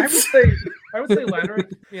not. I would say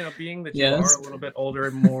Laderick, being that you Yes. are a little bit older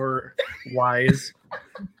and more wise,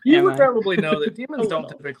 you Am would I? probably know that demons A don't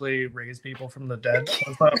little. typically raise people from the dead.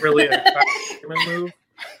 That's not really a human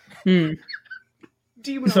move.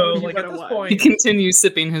 So, like, at this He point, continues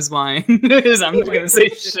sipping his wine. I'm not gonna say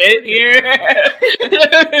shit here.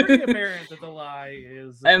 pretty apparent that the lie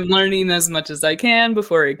is. I'm learning as much as I can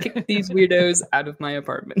before I kick these weirdos out of my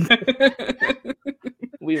apartment.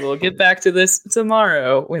 We will get back to this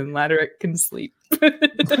tomorrow when Laderick can sleep.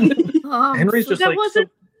 Henry's So just that like, wasn't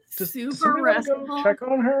does super somebody wanna go restful. check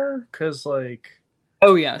on her? Because, like,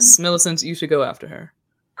 Oh yes, Millicent, you should go after her.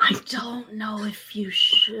 I don't know if you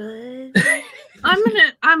should. I'm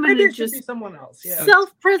gonna Maybe it should just be someone else. Yeah.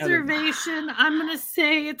 self-preservation. I'm gonna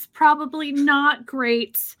say it's probably not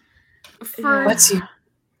great for. But you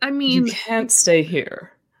I mean, can't stay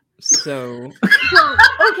here. So Well,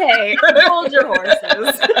 okay, hold your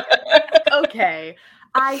horses. Okay,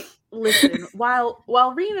 listen. While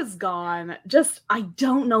Rena's gone, I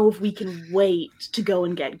don't know if we can wait to go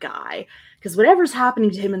and get Guy, because whatever's happening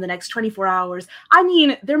to him in the next 24 hours, I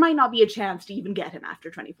mean, there might not be a chance to even get him after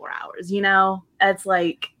 24 hours. You know, it's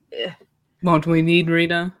like. won't we need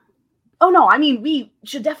Rena? Oh no, I mean, we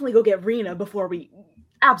should definitely go get Rena before we.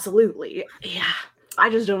 Absolutely, yeah. I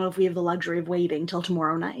just don't know if we have the luxury of waiting till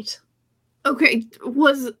tomorrow night. okay,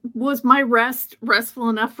 was my restful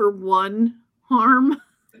enough for one harm?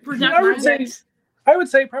 I would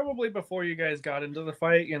say probably before you guys got into the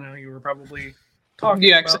fight, you know, you were probably talking. You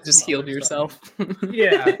about actually just some healed other yourself. stuff.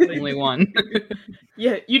 Yeah, like- Only one.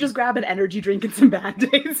 Yeah, you just grab an energy drink and some bad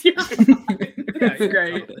days. You're fine. Yeah, It's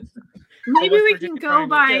great. Maybe West we Virginia can go crime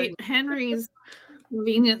by is- Henry's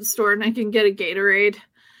convenience store and I can get a Gatorade.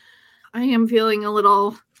 I am feeling a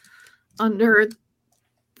little under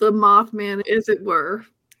the Mothman, as it were.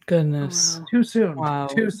 Goodness. Wow. Too soon. Wow.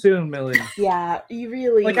 Too soon, Millie. Yeah, you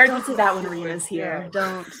really Like, I don't just- say that when Rena's here. Yeah.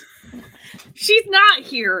 Don't. She's not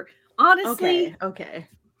here. Honestly, Okay.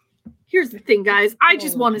 here's the thing, guys. I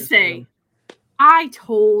just want to say, I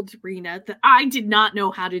told Rena that I did not know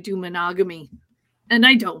how to do monogamy, and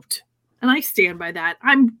I don't. And I stand by that.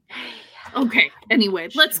 I'm okay. Anyway,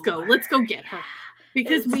 let's go. Let's go get her.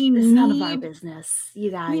 Because It's we none of our need business,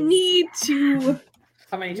 you guys. we need to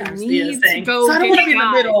How many We times need Thea to saying, go so I don't get want to be in the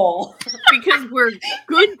Guy." middle. because we're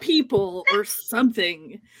good people or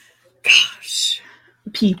something. Gosh.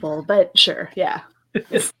 people, but sure, yeah.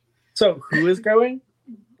 So who is going?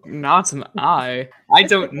 Not I. I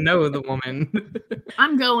don't know the woman.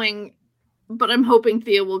 I'm going, but I'm hoping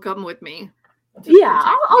Thea will come with me. Yeah,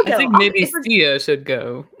 I'll go. I think I'll- maybe if we're- Thea should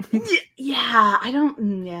go. Yeah, I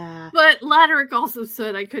don't. Yeah. But Laderick also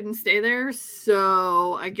said I couldn't stay there,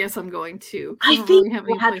 so I guess I'm going to. I don't think really have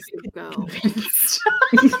any place to Laderick go. Convinced.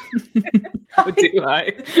 Do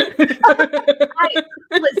I?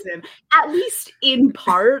 Listen, at least in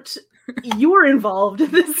part, you're involved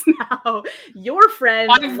in this now. Your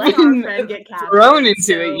friend I've let our been friend get captured. Thrown into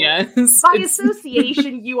so it, yes. By It's-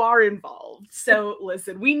 association, you are involved. So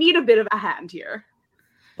listen, we need a bit of a hand here.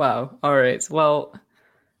 Wow. All right. Well,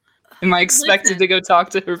 am I expected Listen. to go talk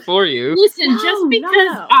to her for you? Listen, No, just no, because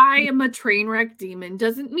no. I am a train wreck demon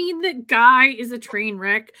doesn't mean that Guy is a train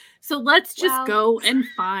wreck. So let's just Well- go and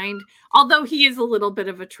find, although he is a little bit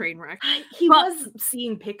of a train wreck. He But- was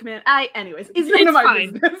seeing Pikmin. Anyways, it's none It's of my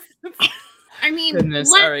fine. business. I mean,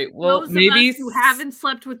 Goodness. let All right. Well, those maybe of us who haven't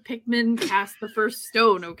slept with Pikmin cast the first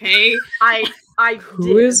stone, okay? I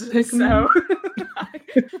Who did, is Pikmin?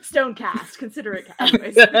 So stone cast. Consider it.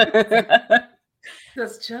 Anyways,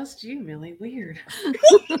 That's just you, Millie. Weird.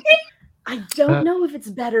 I don't know if it's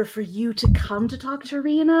better for you to come to talk to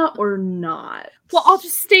Rena or not. Well, I'll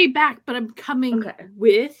just stay back, but I'm coming Okay.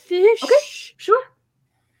 with ish. Okay. Sure.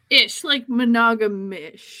 Ish, like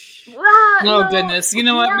monogamish. Oh goodness! You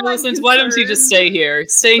know what, now I'm Millicent? Why don't you just concerned. stay here?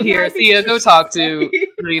 Stay Yeah, here, I think Thea. you Go should talk to stay.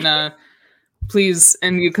 Rena, please,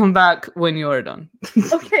 and you come back when you're done.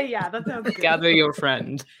 Okay, yeah, that sounds good. Gather your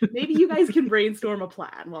friend. Maybe you guys can brainstorm a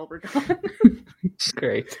plan while we're gone.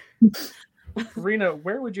 Great. Rena,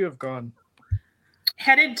 where would you have gone?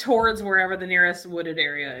 Headed towards wherever the nearest wooded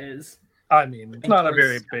area is. I mean, it's not a towards-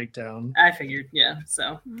 very big town. I figured, yeah.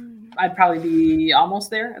 So I'd probably be almost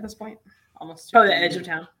there at this point. Almost probably the edge of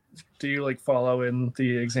town. Do you like follow in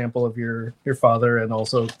the example of your father and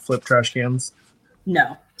also flip trash cans?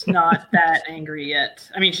 No, not that angry yet.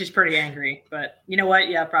 I mean, she's pretty angry, but you know what?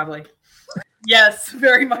 Yeah, probably. Yes,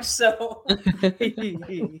 very much so.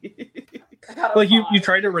 Like you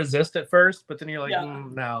try to resist at first, but then you're like, Yeah.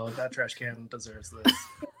 no, that trash can deserves this.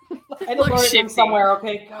 I Look, learned it shifty. from somewhere.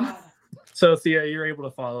 Okay, God. So Thea, you're able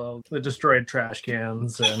to follow the destroyed trash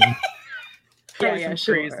cans and some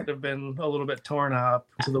trees that have been a little bit torn up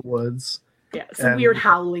to the woods. Yeah, some And- weird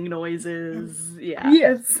howling noises. Yeah.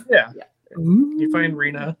 Yes. Yeah. Yeah. You find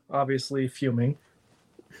Rena obviously fuming.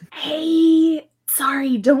 Hey,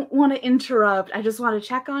 sorry, don't want to interrupt. I just want to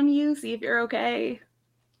check on you, see if you're okay.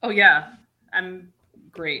 Oh yeah, I'm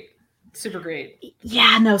great, super great.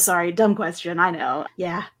 Yeah, no, sorry, dumb question. I know.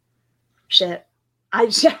 Yeah, shit.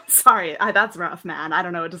 Sorry. That's rough, man. I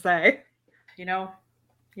don't know what to say. You know,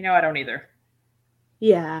 I don't either.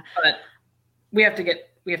 Yeah, But we have to get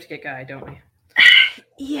Guy, don't we?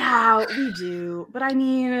 yeah, we do. But I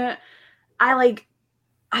mean, I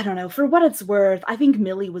I don't know, for what it's worth, I think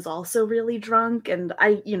Millie was also really drunk, and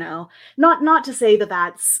not to say that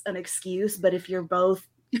that's an excuse, but if you're both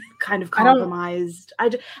kind of compromised, I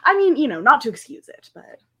mean, not to excuse it,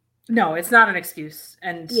 but no, it's not an excuse,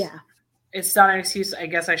 and yeah, it's not an excuse. I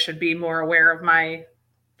guess I should be more aware of my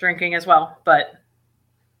drinking as well, but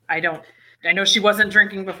I know she wasn't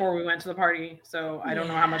drinking before we went to the party, so I don't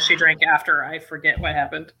know how much she drank after. I forget what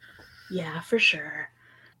happened. Yeah, for sure.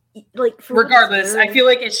 Like, regardless, I feel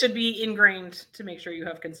like it should be ingrained to make sure you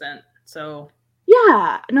have consent. So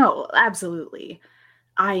yeah, no, absolutely.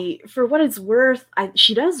 For what it's worth,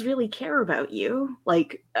 she does really care about you.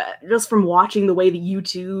 Like, just from watching the way that you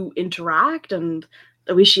two interact and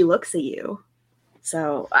the way she looks at you.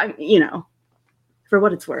 So for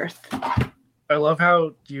what it's worth. I love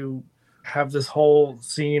how you have this whole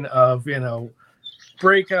scene of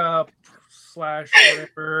breakup /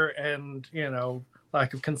 whatever, and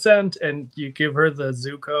lack of consent, and you give her the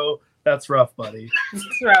Zuko. That's rough, buddy.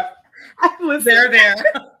 It's rough. I was there.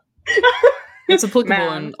 It's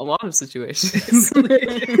applicable in a lot of situations.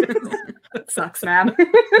 Sucks, man.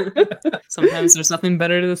 Sometimes there's nothing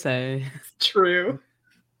better to say. True.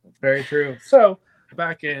 Very true. So,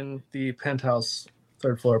 back in the penthouse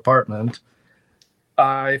 3rd floor apartment,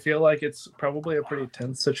 I feel like it's probably a pretty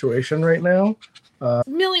tense situation right now.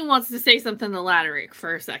 Millie wants to say something to Laderick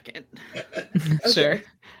for a second. Sure.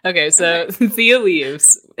 Okay, so Thea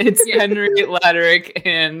leaves. It's Henry, Laderick,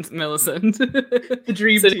 and Millicent. The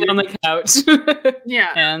dream sitting team. on the couch.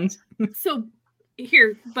 Yeah. And so,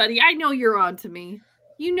 here, buddy, I know you're on to me.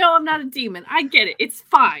 You know I'm not a demon. I get it. It's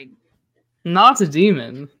fine. not a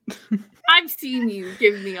demon. I've seen you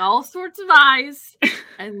give me all sorts of eyes.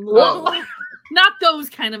 And little, not those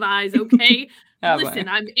kind of eyes, okay? Listen,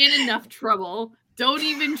 I'm in enough trouble. Don't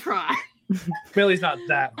even try. Millie's not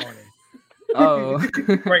that horny. Oh,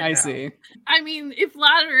 Right I now. see. I mean, if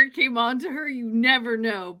Ladder came on to her, you never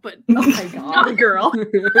know. But Oh my god, girl.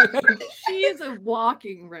 she is a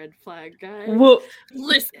walking red flag, guys. Well,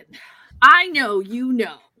 Listen, I know you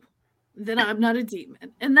know that I'm not a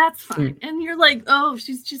demon, and that's fine. And you're like, oh,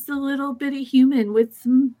 she's just a little bitty human with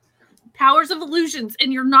some powers of illusions,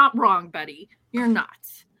 and you're not wrong, buddy. You're not.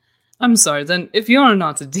 I'm sorry, then if you're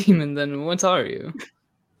not a demon, then what are you?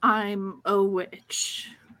 I'm a witch.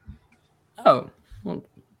 Oh, well,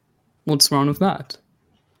 what's wrong with that?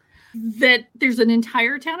 That there's an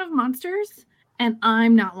entire town of monsters, and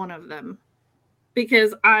I'm not one of them.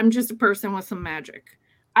 Because I'm just a person with some magic.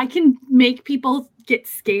 I can make people get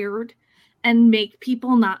scared and make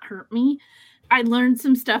people not hurt me. I learned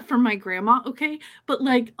some stuff from my grandma, okay? But,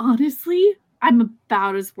 like, honestly, I'm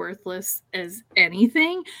about as worthless as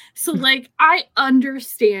anything. So, like, I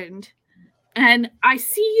understand. And I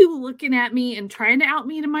see you looking at me and trying to out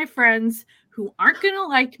me to my friends who aren't going to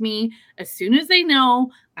like me as soon as they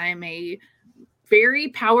know I'm a very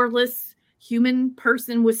powerless human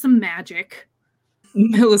person with some magic.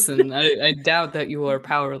 Listen, I doubt that you are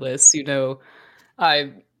powerless. You know,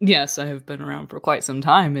 I have been around for quite some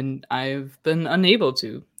time, and I've been unable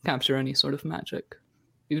to capture any sort of magic.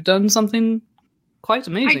 You've done something quite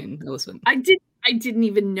amazing, Millicent. I didn't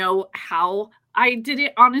even know how I did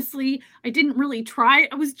it, honestly. I didn't really try.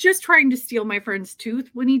 I was just trying to steal my friend's tooth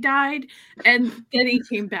when he died, and then he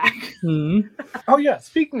came back. Oh yeah,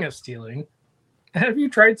 speaking of stealing, have you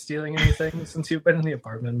tried stealing anything since you've been in the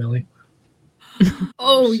apartment, Millie?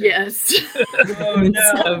 Oh, yes.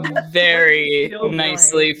 It's a very Oh, boy.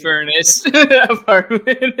 nicely furnished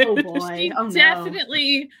apartment. Oh boy. Oh no.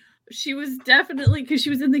 Definitely, she was definitely, because she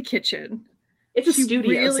was in the kitchen. It's a She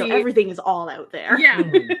studio, so really- everything is all out there. Yeah,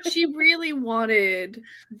 Mhm. she really wanted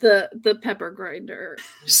the pepper grinder.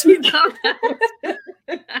 She thought that was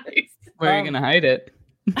nice. Where are you gonna hide it?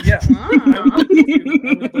 Yeah. Ah. I would like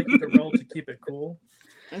you to roll to keep it cool.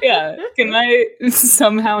 Yeah, can I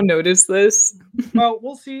somehow notice this? Well,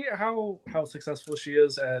 we'll see how successful she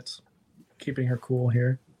is at keeping her cool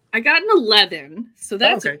here. I got an 11, so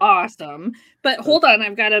that's okay. awesome. But hold on,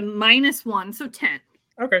 I've got a -1, so 10.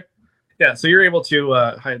 Okay. Yeah, so you're able to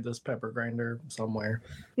hide this pepper grinder somewhere.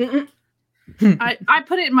 I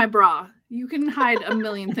put it in my bra. You can hide a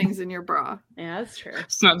million things in your bra. Yeah, that's true.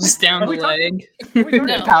 It's not just down Are the we talking- leg. Are we talking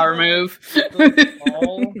No. about Power move. the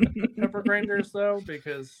small pepper grinders though,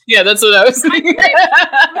 because Yeah, that's what I was I thinking. put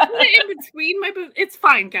it in between my boobs. It's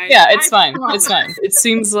fine, guys. Yeah, it's fine. promise. It's fine. It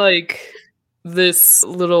seems like this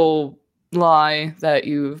little lie that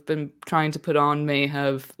you've been trying to put on may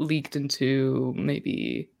have leaked into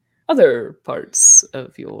maybe other parts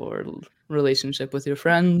of your relationship with your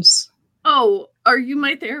friends. Oh, are you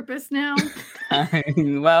my therapist now?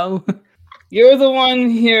 Well, You're the one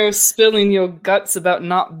here spilling your guts about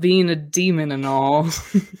not being a demon and all.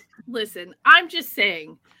 Listen, I'm just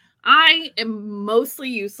saying, I am mostly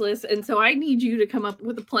useless, and so I need you to come up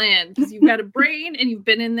with a plan because you've got a brain and you've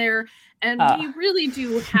been in there, and we really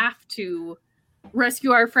do have to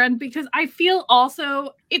rescue our friend because I feel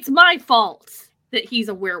also it's my fault that he's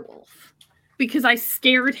a werewolf because I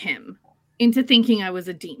scared him into thinking I was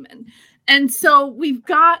a demon. And so we've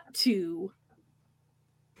got to...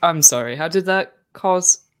 I'm sorry, how did that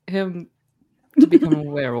cause him to become a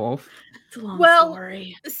werewolf? It's a long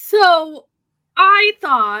story. So I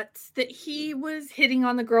thought that he was hitting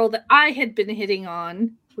on the girl that I had been hitting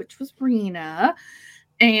on, which was Rena.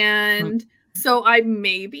 And so I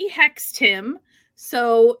maybe hexed him.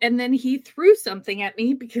 So, and then he threw something at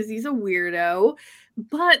me because he's a weirdo.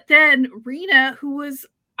 But then Rena, who was,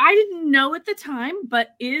 I didn't know at the time,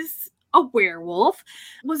 but is a werewolf,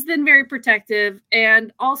 was then very protective.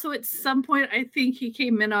 And also at some point, I think he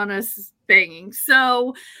came in on us banging.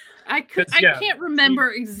 So I can't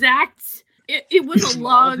remember exact. It was a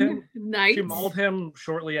long night. She mauled him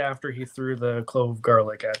shortly after he threw the clove of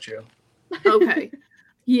garlic at you. Okay.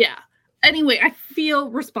 Yeah. Anyway, I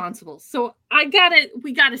feel responsible. So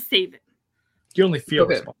we gotta save it. You only feel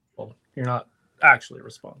responsible. You're not actually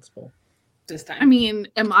responsible. This time. I mean,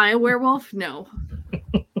 am I a werewolf? No.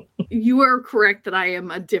 You are correct that I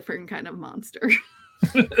am a different kind of monster.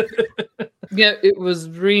 Yeah, it was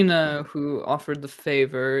Rena who offered the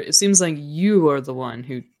favor. It seems like you are the one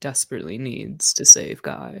who desperately needs to save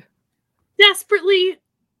Guy. Desperately?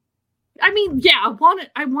 I mean, yeah, I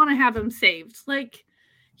want to have him saved. Like,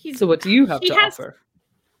 so what do you have to offer?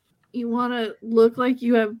 You want to look like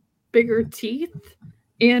you have bigger teeth?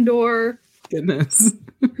 And or... Goodness.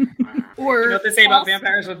 Or... You know what they say about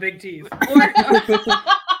vampires with big teeth.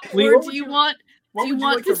 Or do you want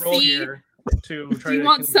to see... Do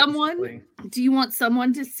you want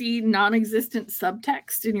someone to see non-existent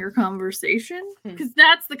subtext in your conversation? Because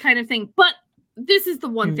that's the kind of thing. But this is the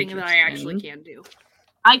one thing that I actually can do.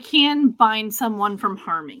 I can bind someone from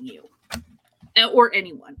harming you. Or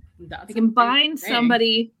anyone. I can bind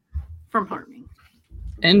somebody from harming.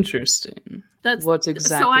 Interesting. What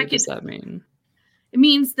exactly does that mean? It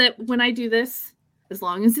means that when I do this, as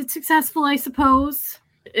long as it's successful, I suppose,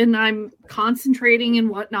 and I'm concentrating and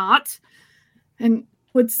whatnot, and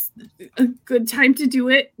what's a good time to do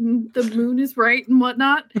it, and the moon is right and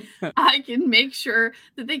whatnot, I can make sure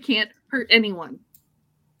that they can't hurt anyone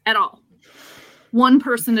at all. One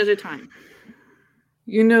person at a time.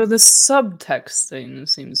 You know, the subtext thing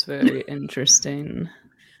seems very interesting.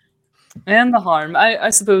 And the harm. I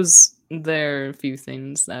suppose there are a few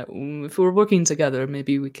things that if we're working together,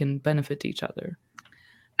 maybe we can benefit each other.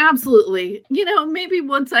 Absolutely. You know, maybe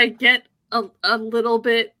once I get a little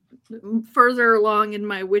bit further along in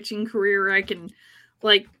my witching career, I can,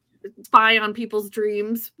 like, spy on people's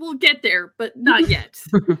dreams. We'll get there, but not yet.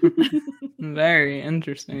 Very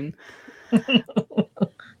interesting.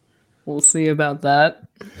 We'll see about that.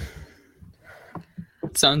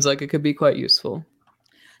 Sounds like it could be quite useful.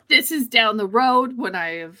 This is down the road when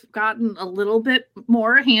I have gotten a little bit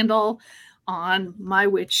more handle on my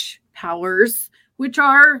witch powers, which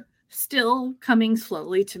are still coming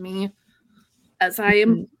slowly to me as I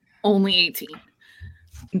am only 18.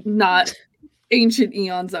 Not ancient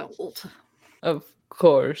eons old. Of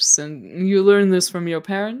course. And you learned this from your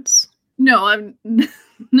parents? No,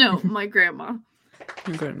 my grandma.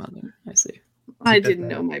 Your grandmother, I see. I didn't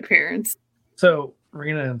know my parents. So,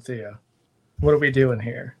 Rena and Thea, what are we doing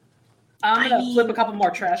here? I'm going to flip a couple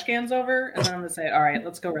more trash cans over, and then I'm going to say, all right,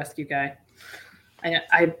 let's go rescue Guy.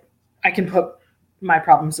 I can put my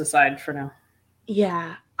problems aside for now.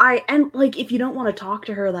 Yeah. If you don't want to talk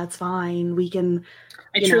to her, that's fine. We can...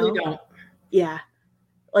 I truly don't. Yeah.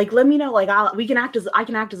 Like, let me know. Like, I can act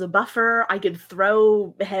as a buffer. I could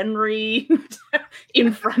throw Henry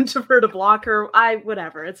in front of her to block her.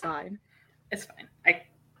 Whatever. It's fine. It's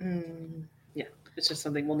fine. Yeah. It's just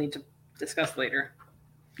something we'll need to discuss later.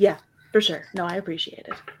 Yeah, for sure. No, I appreciate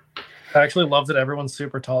it. I actually love that everyone's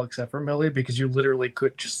super tall except for Millie because you literally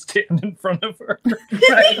could just stand in front of her.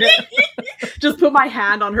 Just put my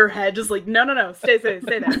hand on her head, just like, no, stay there.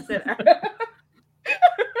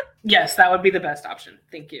 Yes, that would be the best option.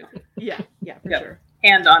 Thank you. Yeah, for sure.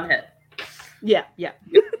 Hand on head. Yeah.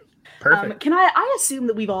 Perfect. Can I assume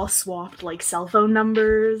that we've all swapped like cell phone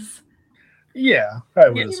numbers? Yeah, I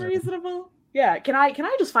would Is assume. reasonable? Yeah. Can I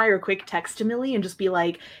just fire a quick text to Millie and just be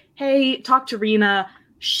like, hey, talk to Rena.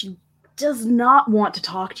 She does not want to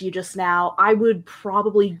talk to you just now. I would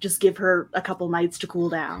probably just give her a couple nights to cool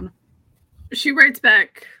down. She writes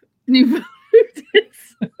back.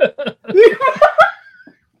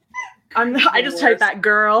 I just typed that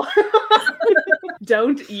girl.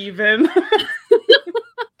 Don't even.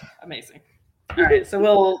 Amazing. All right, so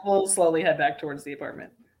we'll slowly head back towards the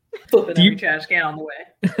apartment. Flipping every trash can on the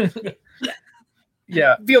way.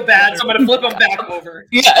 Yeah. Feel bad, so I'm gonna flip them back over.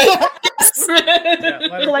 Yeah.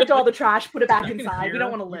 Collect all the trash, put it back inside. We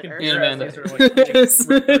don't want to litter.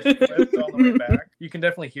 You can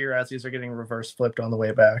definitely hear as these are getting reverse flipped on the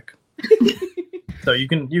way back. So you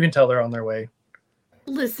can tell they're on their way.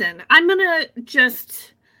 Listen, I'm gonna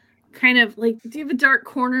just kind of like, do you have a dark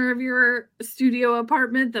corner of your studio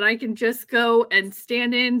apartment that I can just go and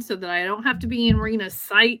stand in so that I don't have to be in Rena's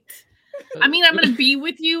sight? I mean, I'm gonna be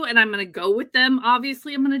with you and I'm gonna go with them.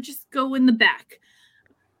 Obviously, I'm gonna just go in the back.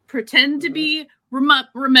 Pretend to be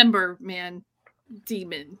remember, man,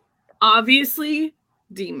 demon. Obviously,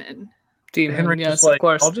 demon. Demon, yes, of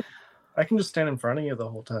course. I can just stand in front of you the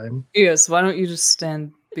whole time. Yes, why don't you just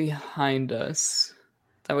stand behind us?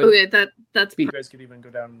 That would that's you guys could even go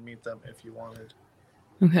down and meet them if you wanted.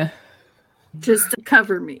 Okay. Just to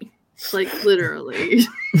cover me. Like literally.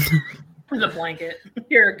 With a blanket.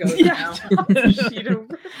 Here it goes now.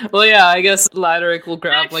 Well, yeah, I guess Laderick will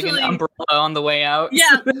grab like an umbrella on the way out.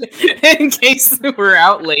 Yeah. In case we're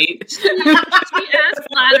out late. She asked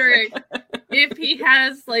Laderick if he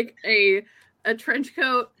has like a trench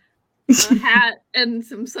coat, a hat, and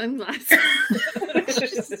some sunglasses.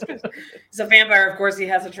 He's a vampire, of course he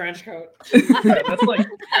has a trench coat. That's like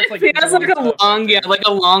he has like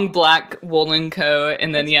a long black woolen coat,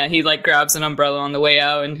 and then he like grabs an umbrella on the way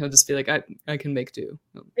out, and he'll just be like, I can make do.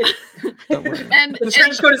 Don't worry. And the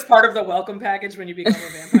trench coat is part of the welcome package when you become a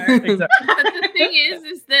vampire. Exactly. But the thing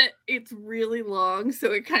is that it's really long,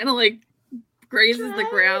 so it kind of like grazes the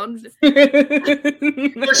ground.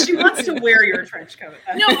 Well, she wants to wear your trench coat.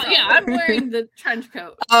 No, yeah, I'm wearing the trench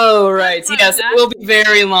coat. Oh, right. Yes, it will be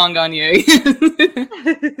very long on you.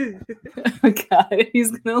 Oh, God,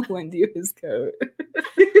 he's going to lend you his coat.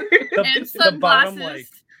 And the bottom,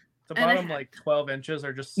 sunglasses. the bottom 12 inches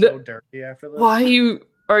are just so dirty after this. Why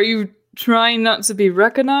are you trying not to be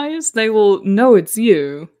recognized? They will know it's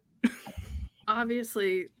you.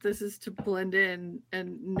 Obviously, this is to blend in,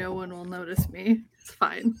 and no one will notice me. It's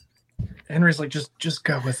fine. Henry's like, just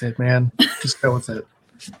go with it, man. Just go with it.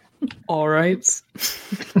 All right. Just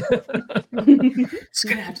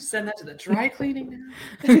gonna have to send that to the dry cleaning now.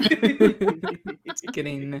 It's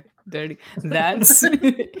getting dirty. That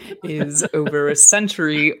is over a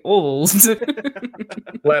century old.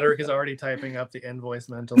 Laderick is already typing up the invoice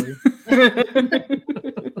mentally.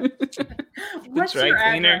 What's dry your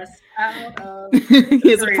cleaner. address? He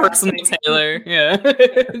has a personal tailor,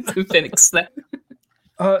 to fix that.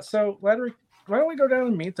 So Laderick, why don't we go down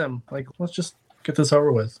and meet them? Like, let's just get this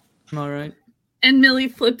over with. All right. And Millie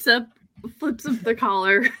flips up the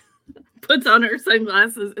collar, puts on her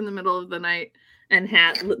sunglasses in the middle of the night, and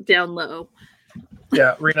hat down low.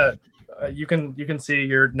 Yeah, Rena, you can see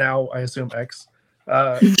your now, I assume, ex.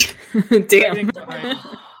 Damn.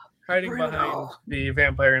 Hiding behind the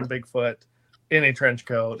vampire and Bigfoot in a trench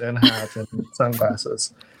coat and hat and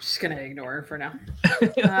sunglasses. Just gonna ignore her for now.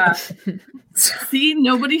 See,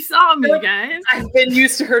 nobody saw me, guys. I've been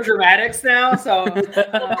used to her dramatics now, so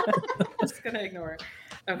just gonna ignore it.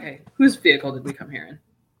 Okay, whose vehicle did we come here in?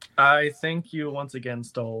 I think you once again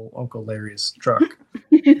stole Uncle Larry's truck.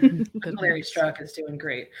 Larry's truck is doing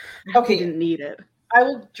great. Okay, He didn't need it. I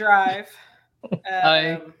will drive.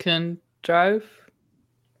 I can drive.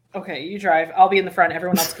 Okay, you drive. I'll be in the front.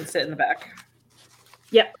 Everyone else can sit in the back.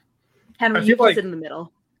 Yep. Henry, I you feel like- sit in the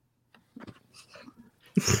middle.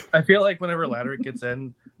 I feel like whenever Laderick gets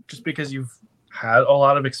in, just because you've had a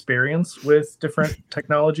lot of experience with different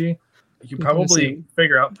technology, you probably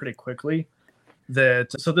figure out pretty quickly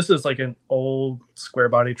that. So this is like an old square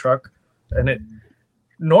body truck, and it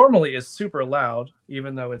normally is super loud,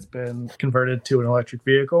 even though it's been converted to an electric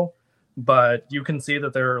vehicle. But you can see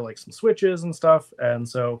that there are like some switches and stuff, and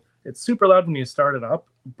so it's super loud when you start it up,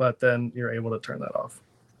 but then you're able to turn that off.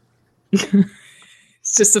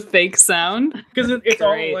 It's just a fake sound. Because it's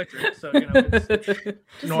all Great. electric, so it's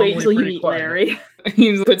Just wait till you pretty meet quiet. Larry.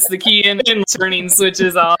 He puts the key in and turning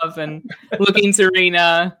switches off and looking to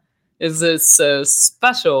Rena. Is this a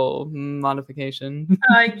special modification?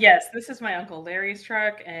 Yes, this is my Uncle Larry's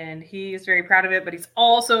truck, and he's very proud of it, but he's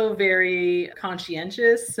also very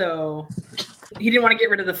conscientious, so he didn't want to get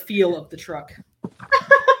rid of the feel of the truck.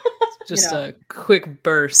 Just a quick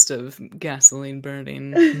burst of gasoline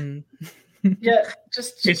burning. Yeah,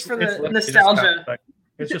 just It's for the literally just nostalgia.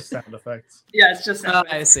 It's just sound effects. Yeah, it's just. Oh,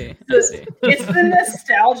 I see. It's the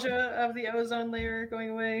nostalgia of the ozone layer going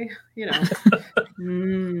away. You know.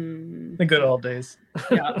 The good old days.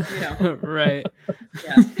 Yeah. Right.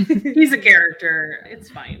 Yeah. He's a character. It's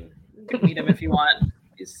fine. You can meet him if you want.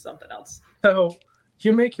 He's something else. So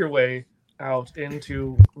you make your way out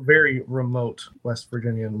into very remote West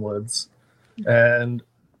Virginian woods, and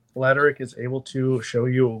Laderick is able to show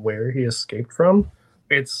you where he escaped from.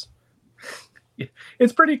 It's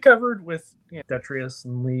pretty covered with detritus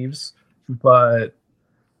and leaves, but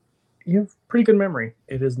you have pretty good memory.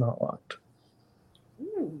 It is not locked.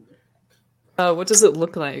 What does it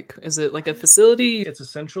look like? Is it like a facility? It's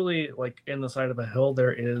essentially like in the side of a hill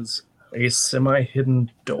there is a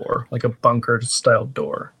semi-hidden door, like a bunker-style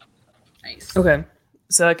door. Nice. Okay.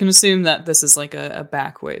 So I can assume that this is like a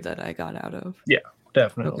back way that I got out of. Yeah,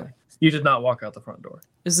 definitely. Okay. You did not walk out the front door.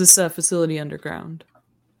 Is this a facility underground?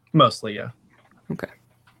 Mostly, yeah. Okay.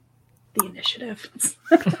 The initiative.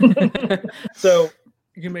 So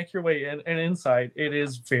you make your way in, and inside it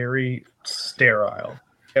is very sterile.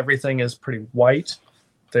 Everything is pretty white.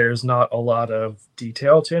 There's not a lot of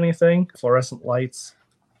detail to anything, fluorescent lights,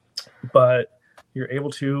 but you're able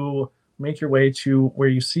to make your way to where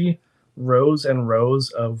you see rows and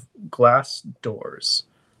rows of glass doors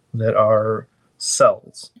that are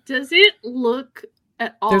cells. Does it look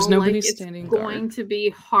at all There's nobody like it's standing going guard. to be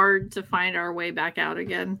hard to find our way back out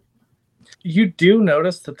again? You do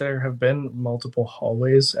notice that there have been multiple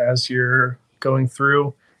hallways as you're going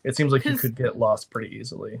through. It seems like you 'Cause- could get lost pretty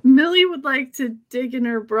easily. Millie would like to dig in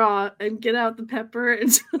her bra and get out the pepper and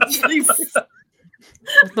just leave.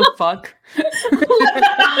 What the fuck?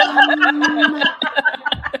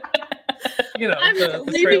 You know, I'm the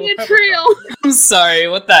leaving of a pepper trail. sauce. I'm sorry.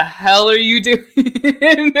 What the hell are you doing?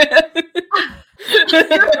 I'm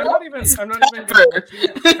not even Pepper.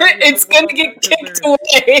 It's gonna get kicked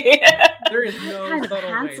away. There is no Kind of subtle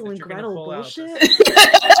way Hansel that and you're gonna Gretel pull out bullshit.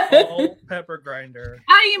 this whole pepper grinder.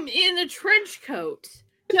 I am in a trench coat.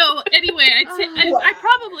 So anyway, I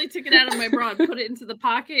probably took it out of my bra and put it into the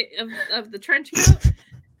pocket of the trench coat.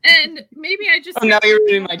 And maybe I just Oh, now you're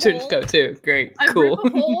doing my rip a trench hole- coat too. Great. I Cool.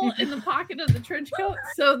 rip a hole in the pocket of the trench coat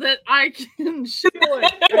so that I can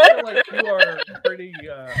I feel like you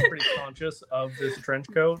are pretty conscious of this trench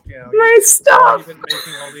coat. You know, My you're stuff. even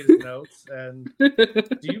making all these notes. And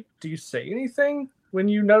do you say anything when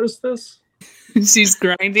you notice this She's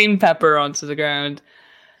grinding pepper onto the ground.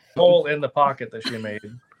 hole in the pocket that she made?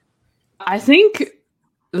 I think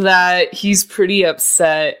that he's pretty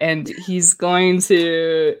upset and he's going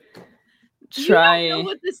to try. You don't know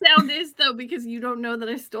what the sound is though, because you don't know that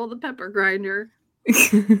I stole the pepper grinder.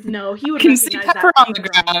 No, he would can see recognize pepper that on the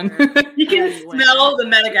pepper ground. grinder. You can Anyway. smell the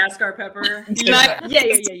Madagascar pepper. Yeah.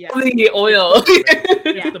 The oil.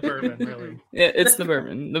 It's the bourbon, really. Yeah, it's the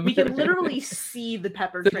bourbon. The We can bourbon. literally see the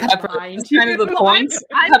pepper The trail pepper. behind It's kind of the Well, point.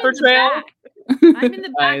 I'm Pepper in the trail. back. I'm in the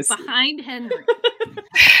back Nice. behind Henry.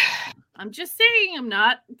 I'm just saying, I'm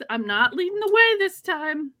not leading the way this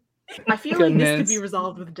time. I feel like this could Goodness. be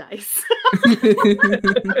resolved with dice.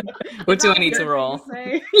 What do I Not need to fair roll?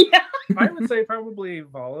 say. Yeah. I would say probably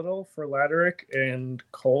volatile for Laderick and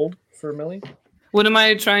cold for Millie. What am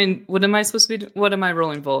I trying? What am I supposed to be? What am I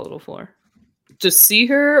rolling volatile for? Just see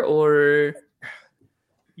her, or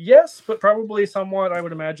Yes, but probably somewhat, I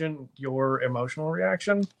would imagine, your emotional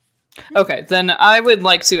reaction. okay? Then I would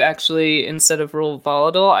like to actually, instead of roll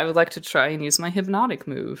volatile, I would like to try and use my hypnotic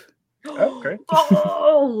move. Okay.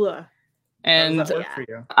 Oh. How And does that work for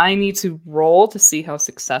you? I need to roll to see how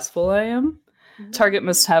successful I am. Target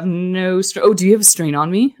must have no strain. Oh, do you have a strain on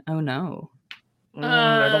me? Oh no.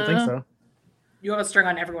 I don't think so. You have a string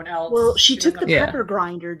on everyone else. Well, she took the doesn't- Yeah. pepper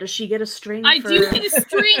grinder. Does she get a string? I for... do need a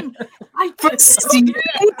string. I For stealing?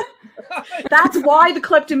 That's why the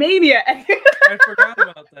kleptomania. I forgot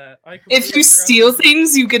about that. If you steal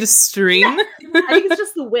things, you get a string. I think it's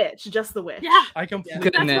just the witch. Just the witch. Yeah, I completely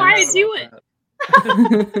That's forgot why I about do it.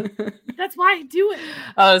 that. that's why I do it.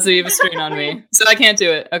 Oh, so you have a strain on me. So I can't do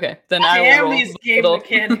it. Okay, then I will Damn roll. these game volatile.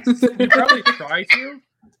 mechanics. You probably try to,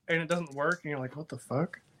 and it doesn't work, and you're like, what the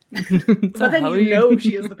fuck? What But then hell you are know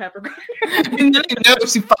she is the pepper grinder. And then you know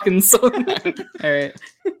she fucking sold it. All right.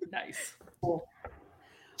 Nice.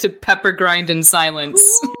 To pepper grind in silence.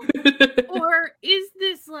 Or is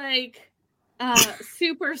this like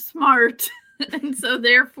super smart and so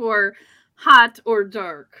therefore hot or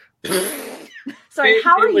dark? Sorry, It-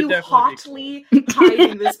 how it are would you definitely hotly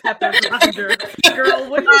hiding this pepper grinder? Girl,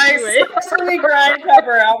 what are you doing? I suddenly grind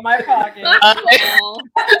pepper out my pocket. Well,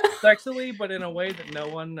 Sexily, but in a way that no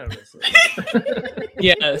one notices.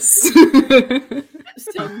 Yes.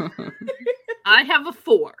 so I have a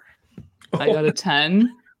 4. I got a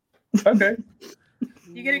 10. Okay.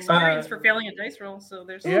 You get experience for failing a dice roll, so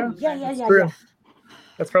there's Yeah. Yeah. True.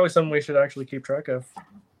 That's probably something we should actually keep track of.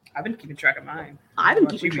 I've been keeping track of mine. I've been How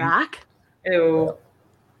about keeping you? track. Ew.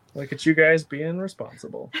 Look at you guys being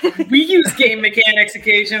responsible. We use game mechanics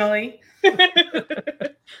occasionally.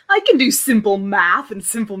 I can do simple math and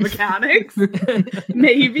simple mechanics.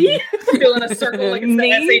 Maybe. Fill in a circle like it's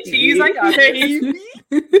Maybe. the SATs. I got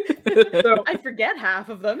this. So, I forget half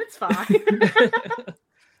of them. It's fine.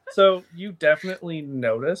 so you definitely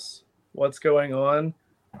notice what's going on.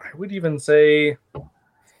 I would even say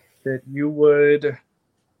that you would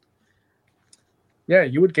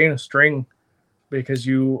gain a string because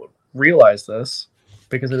you realize this,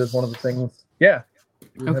 because it is one of the things. Yeah.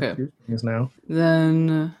 You have Okay. 2 strings now.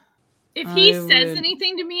 Then If he I says would-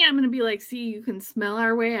 anything to me, I'm gonna be like, "See, you can smell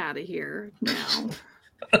our way out of here now."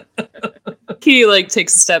 he like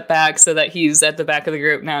takes a step back so that he's at the back of the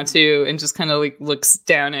group now too, and just kind of like looks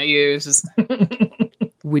down at you. It's just,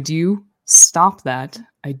 would you stop that?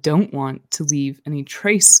 I don't want to leave any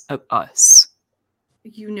trace of us.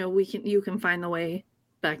 You know, you can find the way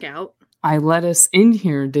back out. I let us in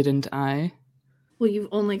here, didn't I? Well, you've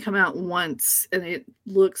only come out once, and it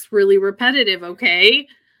looks really repetitive. Okay.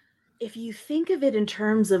 If you think of it in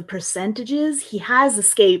terms of percentages, he has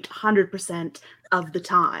escaped 100% of the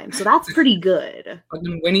time. So that's pretty good.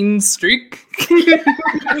 Fucking winning streak.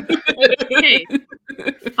 Okay.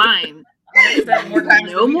 Fine. 100% more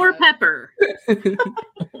times No than we more have. pepper.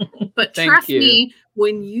 But Thank trust you. me,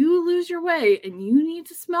 when you lose your way and you need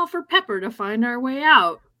to smell for pepper to find our way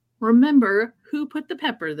out, remember who put the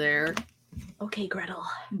pepper there. Okay, Gretel.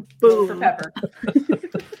 Go for pepper.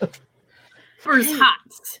 Pepper's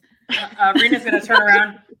hot. Rena's gonna turn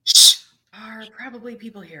around. Shh. Are probably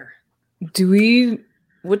people here.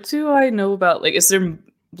 What do I know about, like, is there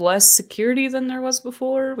less security than there was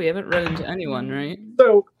before? We haven't run into anyone, right?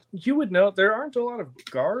 So you would know there aren't a lot of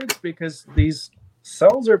guards because these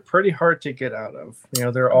cells are pretty hard to get out of. You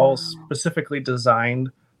know, they're all specifically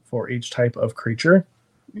designed for each type of creature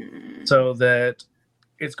so that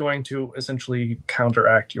it's going to essentially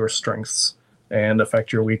counteract your strengths and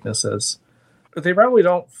affect your weaknesses. But they probably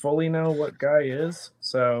don't fully know what Guy is,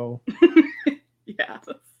 so Yeah.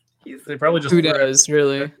 they probably just Who does,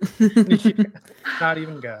 really? Not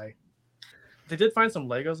even Guy. They did find some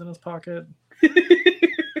Legos in his pocket.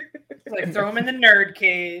 Like throw him in the nerd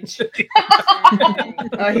cage.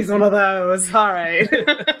 Oh, he's one of those. All right.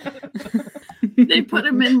 They put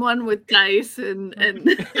him in one with dice and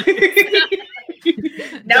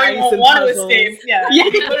Now Dice he won't and want to puzzles. escape. Yeah. Yeah.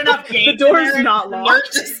 You put enough games. The door's in there, not the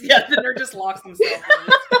locked. the nerd just locks himself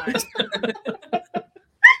in. It's fine.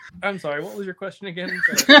 I'm sorry, what was your question again?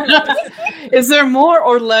 Is there more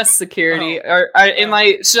or less security? Or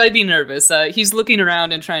should I be nervous? He's looking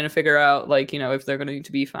around and trying to figure out, like, you know, if they're going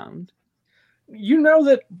to be found. You know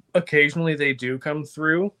that occasionally they do come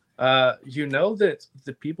through. You know that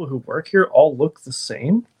the people who work here all look the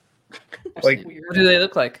same. Like, What do they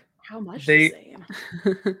look like? How much They- the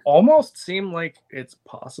same? almost seem like it's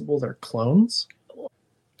possible they're clones.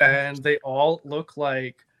 And they all look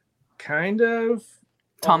like kind of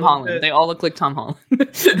Tom a little Holland. bit- They all look like Tom Holland.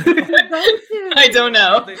 I I don't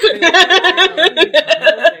know. They are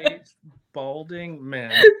middle-aged, balding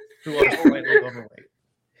men who are slightly overweight.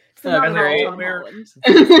 So not Okay. at all They Tom wear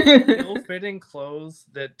Holland. ill-fitting clothes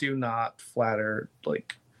that do not flatter.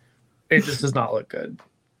 Like, it just does not look good.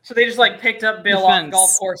 So they just like picked up Bill off the Defense,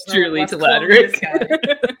 golf course. and they're truly like, to "Let's clone this Laderick.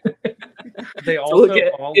 guy." They To also look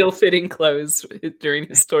at all ill-fitting clothes during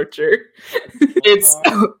his torture. It's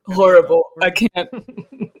horrible. I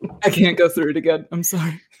can't go through it again. I'm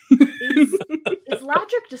sorry. Is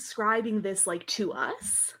Ladrick describing this like to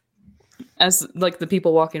us? As like the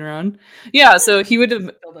people walking around. Yeah, so he would have.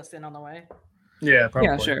 Filled us in on the way. Yeah, probably.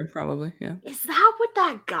 Yeah, sure, probably. Yeah. Is that what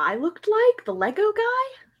that guy looked like? The Lego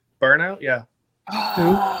guy? Burnout, yeah.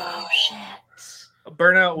 Oh shit.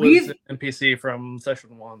 Burnout was We've- an NPC from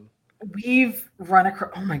session 1. We've run across.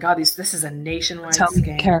 Oh my god, this is a nationwide Tell me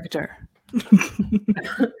scam. character.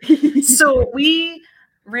 So we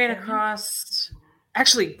ran across.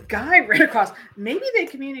 Actually, Guy ran across. Maybe they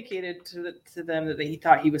communicated to them that he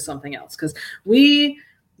thought he was something else, because we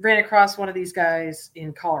ran across one of these guys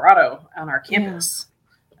in Colorado on our campus.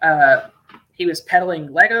 He was peddling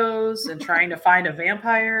Legos and trying to find a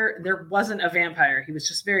vampire. There wasn't a vampire. He was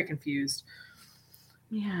just very confused.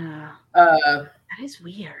 Yeah. That That is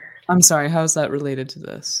weird. I'm sorry, how is that related to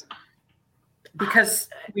this? because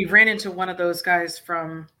we ran into one of those guys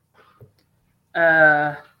from.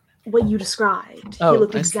 What you described. Oh, he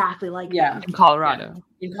looked I see. exactly like Yeah. him. In Colorado.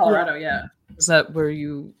 In Colorado, yeah. Is that where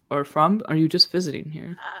you are from? Are you just visiting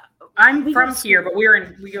here? I'm We from go to here, school.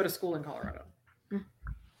 but we go to school in Colorado.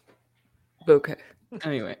 Okay.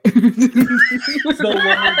 Anyway. So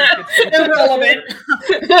Irrelevant.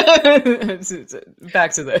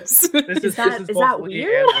 Back to this. This is that both Lee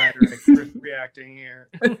weird? and Ladrick reacting here.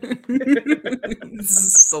 This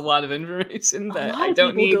is a lot of information A that lot I of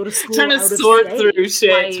don't people need. go to school Trying to out of sort state. through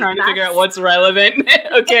shit, Like, trying to figure out that's- what's relevant.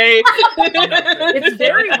 Okay. It's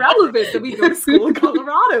very relevant that we go to school in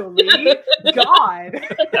Colorado, Lee. God.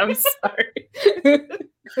 I'm sorry.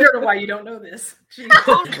 I don't know why you don't know this.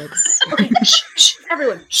 Okay, shh,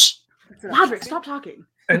 everyone, shh. Ladrick, stop talking.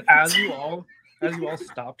 And as you all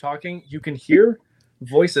stop talking, you can hear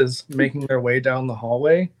voices making their way down the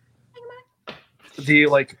hallway. The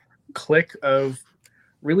like click of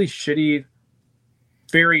really shitty,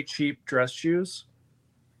 very cheap dress shoes,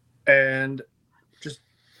 and just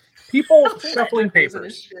people shuffling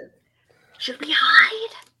papers. Should we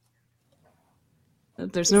hide?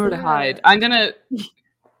 There's Is nowhere to there hide. a- I'm gonna.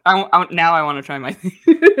 Now I want to try my thing.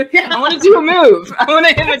 I want to do a move. I want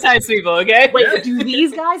to hypnotize people. Okay. Wait, do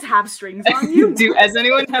these guys have strings on you? Does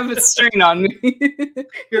anyone have a string on me?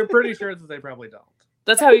 You're pretty sure that they probably don't.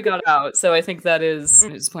 That's how he got out. So I think that is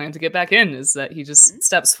his plan to get back in. Is that he just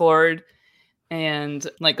steps forward and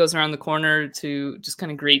like goes around the corner to just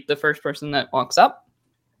kind of greet the first person that walks up.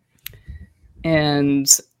 And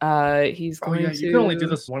he's Oh going yeah, to. you can only do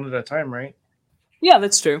this one at a time, right? Yeah,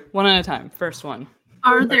 that's true. One at a time. First one.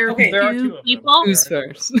 Are there Okay, there are two two of them. people? Who's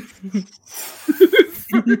first?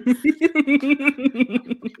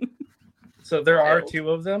 So there are two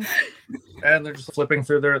of them, and they're just flipping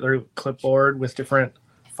through their clipboard with different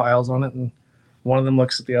files on it, and one of them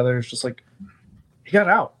looks at the other, is just like, he got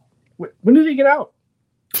out. When did he get out?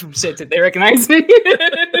 Shit, did they recognize me?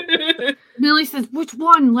 Millie says, "Which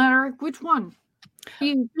one, Larry? Which one? Are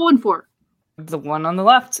you going for?" The one on the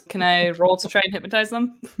left. Can I roll to try and hypnotize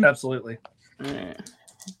them? Absolutely.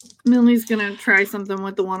 Millie's gonna try something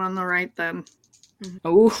with the one on the right then.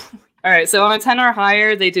 Oh. All right, so on a 10 or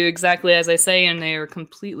higher, they do exactly as I say, and they are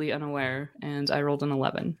completely unaware, and I rolled an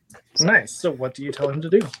 11. Nice. So what do you tell him to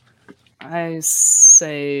do? I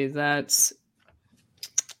say that...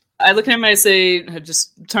 I look at him and I say,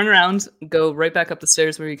 just turn around, go right back up the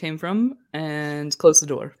stairs where you came from, and close the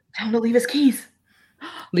door. Tell him to leave his keys.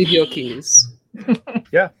 Leave your keys.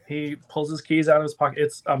 Yeah, he pulls his keys out of his pocket.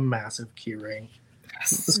 It's a massive key ring.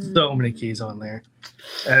 There's so many keys on there.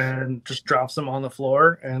 And just drops them on the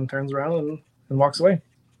floor and turns around and walks away.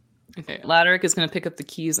 Okay, Ladrick is going to pick up the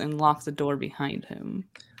keys and lock the door behind him.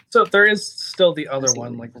 So there is still the other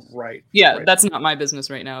one, like right. Yeah, right. that's not my business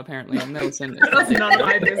right now, apparently. Millicent That's none of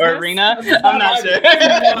my business. or Rena. I'm not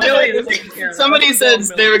Millie is sure. taking care of that. Somebody said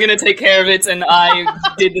they were going to take care of it, and I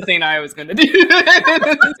did the thing I was going to do.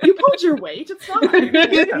 You pulled your weight. It's fine.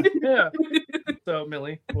 Yeah. So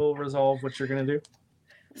Millie, we'll resolve what you're gonna do.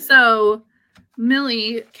 So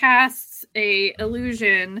Millie casts a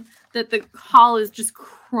illusion that the hall is just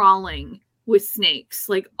crawling with snakes,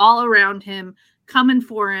 like all around him, coming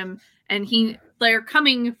for him, and they're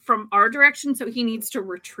coming from our direction, so he needs to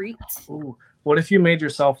retreat. Ooh, what if you made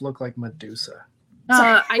yourself look like Medusa?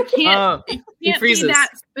 I can't. It he can't be freezes. that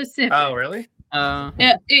specific. Oh, really?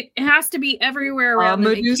 It has to be everywhere around him.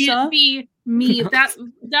 It Medusa? can't be me.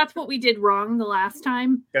 That's what we did wrong the last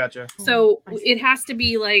time. Gotcha. So I see. it has to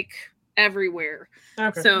be like everywhere.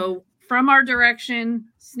 Okay. So from our direction,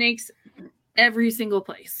 snakes every single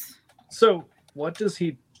place. So what does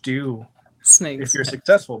he do Snakes. if you're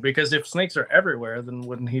successful? Because if snakes are everywhere, then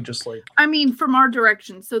wouldn't he just like I mean, from our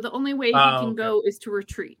direction. So the only way he can okay. go is to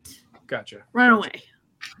retreat, gotcha. run Gotcha. away.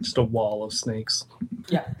 Just a wall of snakes.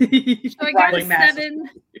 Yeah. So I got Riding massive.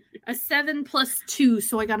 a 7 plus 2,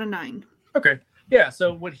 so I got a 9. Okay. Yeah,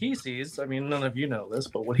 so what he sees, I mean none of you know this,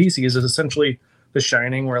 but what he sees is essentially The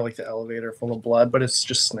Shining, where like the elevator full of blood, but it's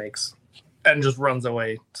just snakes. And just runs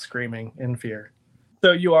away screaming in fear.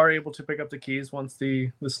 So you are able to pick up the keys once the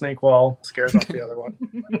snake wall scares off the other one.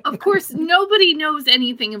 Of course, nobody knows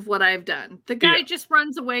anything of what I've done. The guy Yeah. just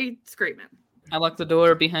runs away screaming. I lock the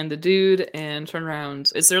door behind the dude and turn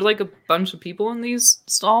around. Is there like a bunch of people in these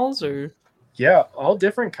stalls, or? Yeah, all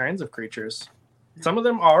different kinds of creatures. Some of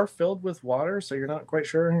them are filled with water, so you're not quite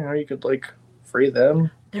sure how you could like free them.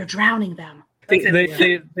 They're drowning them.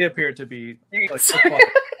 They appear to be like aquatic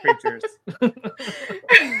creatures.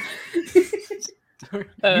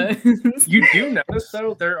 You do notice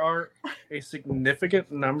though there are a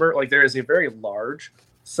significant number, like there is a very large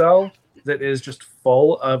cell that is just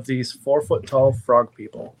full of these 4-foot tall frog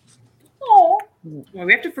people. Oh. Well,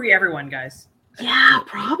 we have to free everyone, guys. Yeah,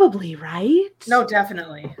 probably, right? No,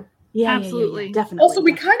 definitely. Yeah, Absolutely. definitely. Also,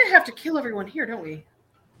 we kind of have to kill everyone here, don't we? We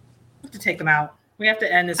have to take them out. We have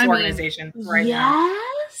to end this I mean, organization right now.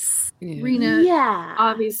 Yes. Rena, Yeah.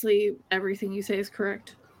 obviously everything you say is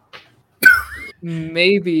correct.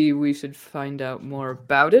 Maybe we should find out more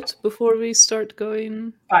about it before we start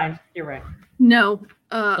going. Fine, you're right. No.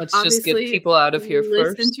 Let's just get obviously, people out of here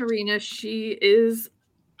listen first. to Rena. She is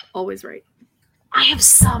always right. I have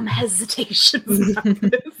some hesitations about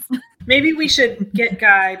this. Maybe we should get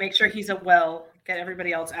Guy, make sure he's well, get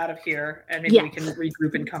everybody else out of here, and maybe we can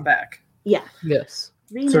regroup and come back. Yeah. Yes.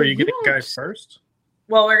 Rena, So are you getting don't- guys first?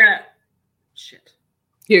 Well, we're gonna. Shit.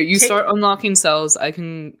 Here, you Take- start unlocking cells. I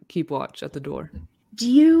can keep watch at the door. Do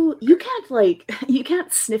you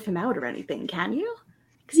can't sniff him out or anything, can you?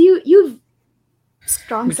 Because you've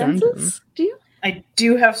strong We can. senses, do you? I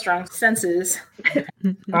do have strong senses.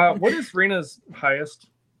 What is Rena's highest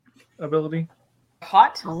ability?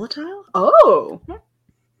 Hot? Volatile? Oh.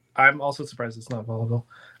 I'm also surprised it's not volatile.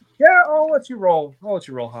 Yeah, I'll let you roll. I'll let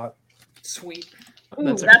you roll hot. Sweet. Ooh,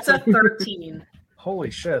 Ooh, that's a 13.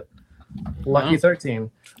 Holy shit. Lucky Wow.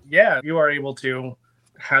 13. Yeah, you are able to.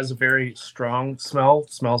 Has a very strong smell.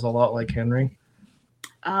 Smells a lot like Henry.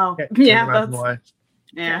 Oh. Can't Yeah, imagine that's why.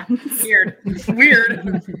 yeah. Weird.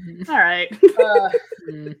 Weird. All right.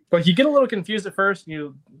 But you get a little confused at first.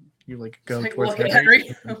 You like go Like, towards look at Henry,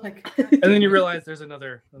 Henry. I'm like, and then you realize there's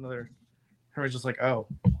another. Henry's just like, oh,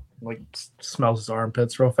 like smells his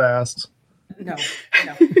armpits real fast. no.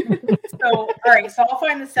 So, all right. So I'll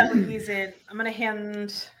find the cell he's in. I'm gonna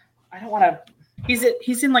hand. I don't want to.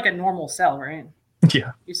 He's in like a normal cell, right?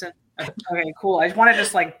 Yeah. You said. Okay, cool. I just want to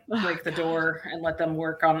just like break the door and let them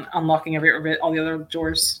work on unlocking all the other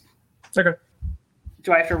doors. Okay.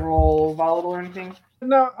 Do I have to roll volatile or anything?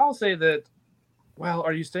 No, I'll say that. Well,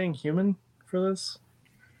 are you staying human for this?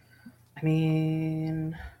 I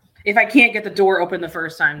mean, if I can't get the door open the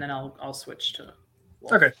first time, then I'll switch to.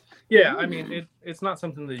 wolf. Okay. Yeah, I mean, it's not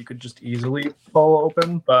something that you could just easily pull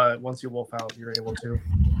open, but once you wolf out, you're able to,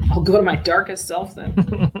 I'll go to my darkest self then.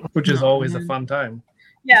 which is Oh, always a man. fun time.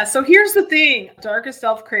 Yeah, so here's the thing. Darkest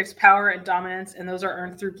self craves power and dominance, and those are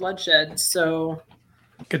earned through bloodshed. So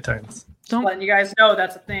Good times. Don't letting you guys know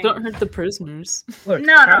that's a thing. don't hurt the prisoners. Look,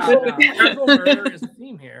 No. casual murder is a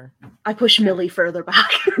theme here. I push Millie further back.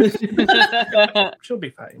 She'll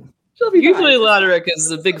be fine. She'll be Usually, fine. Laderick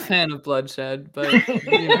is a big fan of bloodshed, but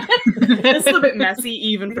you know, This is a bit messy,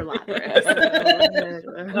 even for Laderick.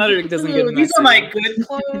 Laderick doesn't get Ooh, these messy. are my good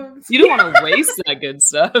clothes. You don't want to waste that good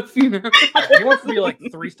stuff, you know. He wants to be like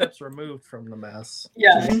 3 steps removed from the mess.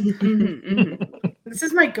 Yeah, Mhm, mhm. this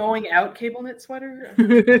is my going out cable knit sweater.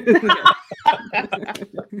 This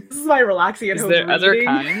is my relaxing at Is home there other reading.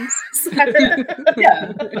 kinds?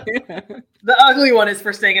 Yeah, the ugly one is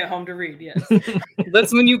for staying at home to read. Yes.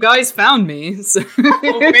 That's when you guys found me. So.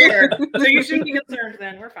 Oh, fair. So you shouldn't be concerned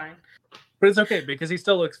then. We're fine. But it's okay because he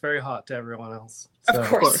still looks very hot to everyone else. Of So- Of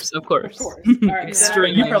course. course, of course. Of course. All right.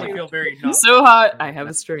 Extremely. You probably feel very not So hot, I have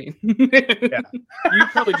a strain. You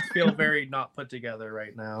probably just feel very not put together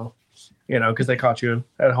right now, you know, because they caught you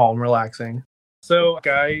at home relaxing. So,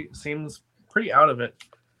 Guy seems pretty out of it,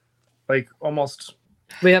 like almost.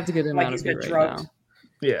 We have to get him Like out he's of here been right drugged. now.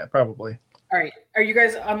 Yeah, probably. All right. Are you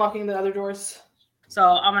guys unlocking the other doors? So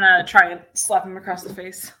I'm gonna try and slap him across the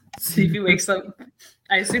face. See if he wakes up.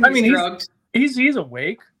 I assume he's drugged. He's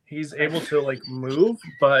awake. He's able to like move,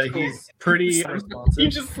 but he's pretty unresponsive. You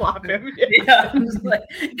just slap him. Yeah. I'm just like,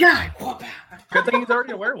 Guy, whoop. Good thing he's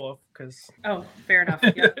already a werewolf, because Oh, fair enough.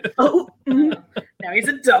 Yeah. Oh, mhm. Now he's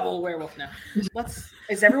a double werewolf now.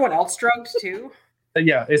 Is everyone else drugged too?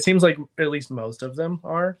 yeah, it seems like at least most of them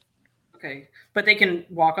are. Okay. But they can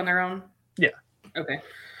walk on their own? Yeah. Okay.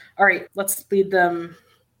 All right. Let's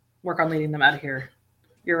work on leading them out of here.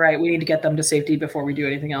 You're right. We need to get them to safety before we do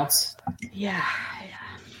anything else. Yeah.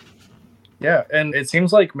 Yeah, and it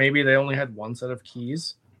seems like maybe they only had one set of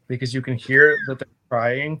keys because you can hear that they're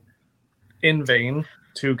trying in vain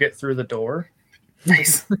to get through the door.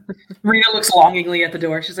 Nice. Rena looks longingly at the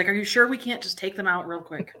door. She's like, "Are you sure we can't just take them out real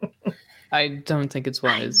quick?" I don't think it's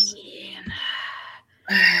wise.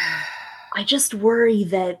 I just worry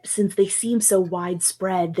that since they seem so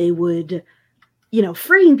widespread, they would,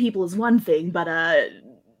 freeing people is one thing, but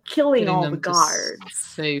killing Getting all them the to guards.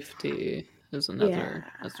 Safety is another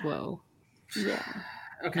as well. Yeah.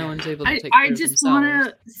 Okay. No one's able to I take care of just themselves.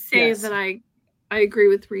 want to say Yes. that I agree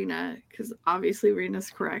with Rena because obviously Rena's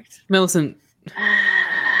correct. Millicent,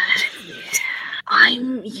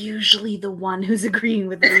 I'm usually the one who's agreeing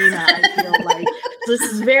with Rena, I feel like. This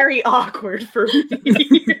is very awkward for me.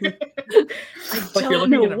 I Like you're don't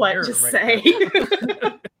looking in know a what mirror to right say.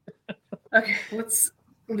 Okay.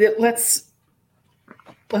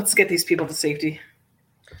 Let's get these people to safety.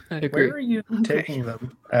 I agree. Where are you Okay. taking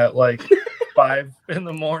them at like 5 in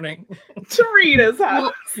the morning. To Rita's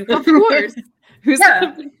house. Of course. Who's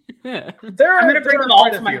Yeah. yeah. There I'm are, gonna bring there them are all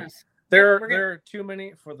quite to a my few. house. There, we're there are too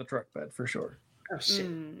many for the truck bed for sure. Oh shit.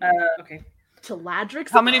 Mm. Okay. To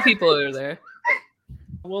Ladrick's. How many people are there?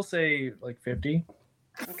 We'll say like 50.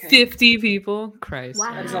 Okay. 50 people. Christ.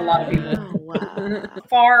 Wow. That is a lot of people. Oh, wow. How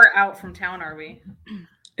far out from town are we?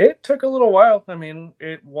 It took a little while. I mean,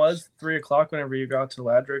 it was 3 o'clock whenever you got to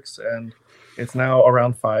Ladrick's, and it's now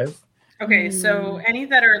around 5. Okay, so any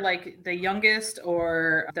that are like the youngest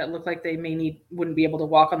or that look like they wouldn't be able to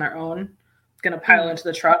walk on their own, gonna pile into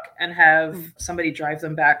the truck and have somebody drive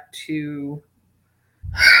them back to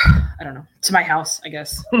I don't know, to my house, I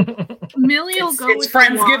guess. Millie will go It's with the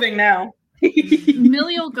Friendsgiving now.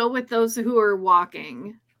 Millie will go with those who are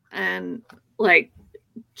walking and like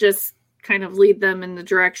just kind of lead them in the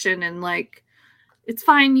direction and like it's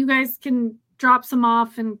fine, you guys can drop some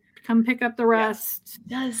off and come pick up the rest.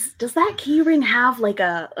 Does that key ring have like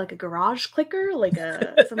a garage clicker, like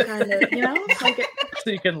some kind of like So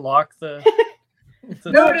you can lock the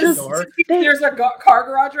No, just door. there's a car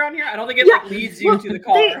garage around here. I don't think it like leads you to the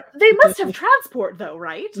car. They must have transport though,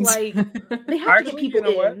 right? Like they have to Actually, get people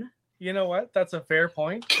you know what? in. You know what? That's a fair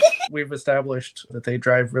point. We've established that they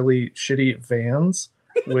drive really shitty vans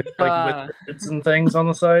with with grids and things on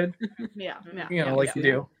the side. Yeah. You know, like you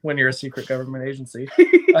do when you're a secret government agency.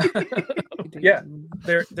 Yeah,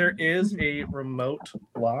 there is a remote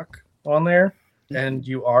lock on there, and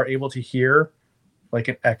you are able to hear like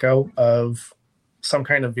an echo of some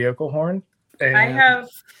kind of vehicle horn. And I have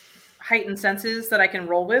heightened senses that I can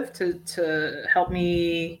roll with to help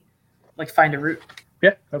me like find a route.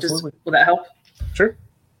 Yeah, absolutely. Will that help? Sure.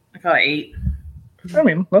 I got an 8. I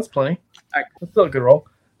mean, that's plenty. All right. That's still a good roll.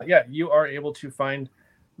 Yeah, you are able to find.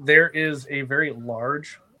 There is a very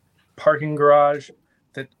large parking garage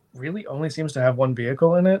that really only seems to have one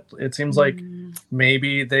vehicle in it. It seems like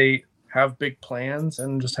maybe they have big plans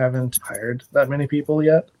and just haven't hired that many people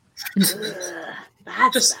yet. That's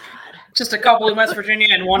bad. Just a couple in West Virginia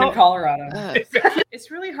and one in Colorado. It's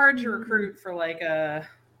really hard to recruit for like a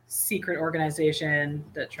secret organization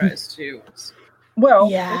that tries to. Well,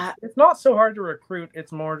 Yeah. it's not so hard to recruit.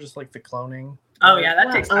 It's more just like the cloning. Oh yeah,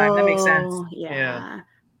 that takes time. That makes sense. Yeah. Yeah.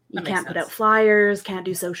 You That makes can't put sense. out flyers, can't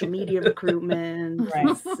do social media recruitment.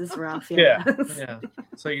 Right. This is rough. Yeah, Yeah. yeah.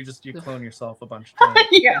 So you clone yourself a bunch of times.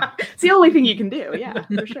 Yeah. It's the only thing you can do. Yeah,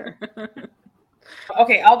 for sure.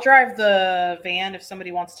 Okay, I'll drive the van if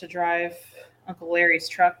somebody wants to drive Uncle Larry's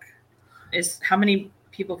truck. How many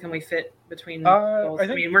people can we fit between both? I I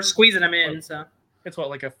think- mean, we're squeezing them in, so It's what,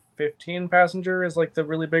 like a 15 passenger is like the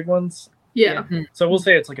really big ones. Yeah. So we'll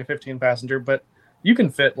say it's like a 15 passenger, but you can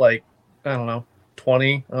fit like, I don't know,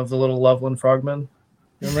 20 of the little Loveland frogmen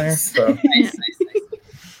in there. So nice.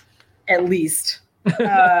 At least.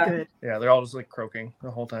 Good. yeah, they're all just like croaking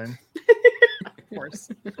the whole time. Of course.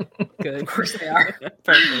 Good. Of course they are.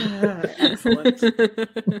 Excellent.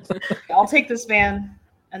 I'll take this van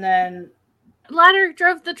and then Ladder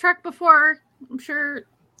drove the truck before. I'm sure.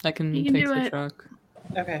 I can You can take do the it. truck.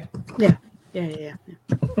 okay. Yeah.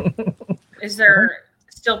 Is there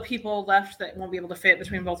still people left that won't be able to fit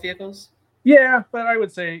between both vehicles? Yeah, but I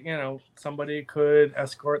would say, somebody could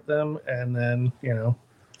escort them, and then,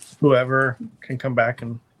 whoever can come back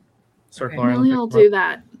and circle Okay. around. Millie will do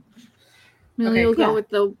that. Millie Okay, will go yeah. with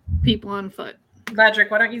the people on foot. Ladrick,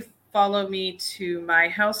 why don't you follow me to my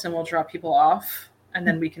house and we'll drop people off and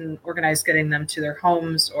then we can organize getting them to their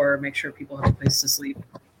homes or make sure people have a place to sleep.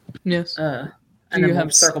 Yes. And Do then you we'll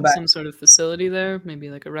have circle back. some sort of facility there? Maybe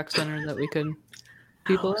like a rec center that we could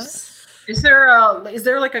people at? Is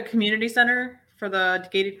there like a community center for the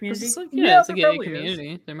gated community? It's like, Yeah, it's a there gated probably is.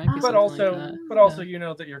 community. There might be But But something also, like that. but also, Yeah. you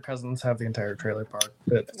know that your cousins have the entire trailer park.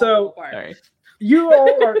 So Sorry. you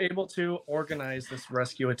all are able to organize this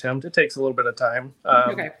rescue attempt. It takes a little bit of time.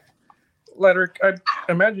 Okay. Ledrick, I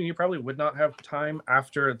imagine you probably would not have time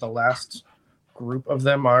after the last group of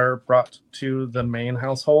them are brought to the main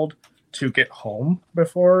household to get home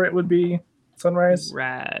before it would be sunrise.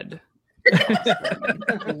 Rad.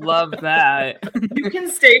 Love that. You can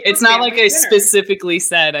stay. for It's not like family I dinner. specifically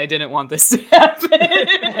said I didn't want this to happen.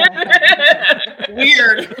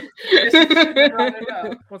 Weird. Just brought it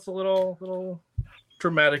up. What's a little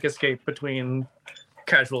dramatic escape between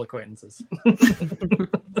casual acquaintances?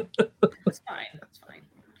 It's fine. It's fine.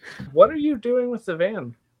 What are you doing with the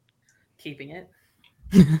van? Keeping it.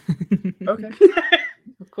 Okay,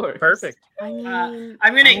 Of course. perfect. I mean, I'm I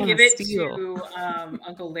gonna wanna give it steal. to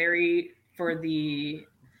Uncle Larry for the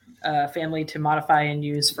family to modify and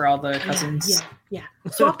use for all the cousins. Yeah,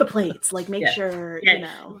 swap the plates. Like, make sure, Yeah. you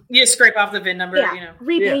know. You scrape off the VIN number, Yeah, you know.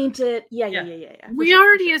 repaint it. Yeah. We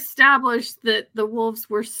already established that the wolves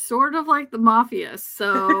were sort of like the mafia,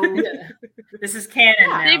 so This is canon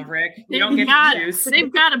now, They've- Rick. You don't get to choose.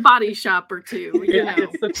 they've got a body shop or two. You know.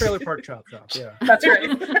 It's the Trailer Park Chop Shop. Yeah. That's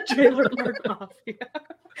right. Trailer Park Mafia.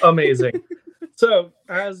 Amazing. So,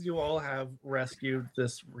 as you all have rescued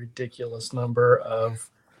this ridiculous number of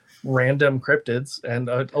random cryptids and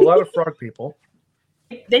a lot of frog people.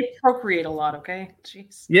 They procreate a lot, okay?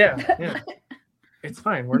 Jeez. Yeah. It's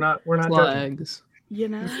fine. We're not judging. Flags. You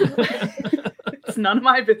know, it's none of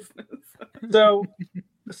my business. So,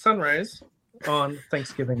 sunrise on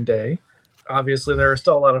Thanksgiving Day. Obviously, there are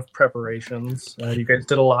still a lot of preparations. You guys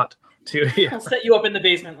did a lot to I'll set you up in the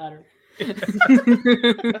basement ladder.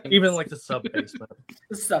 even like the sub basement.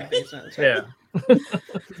 The sub basement. Right. Yeah,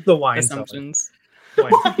 the wine cellar. Assumptions.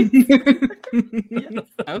 Wine.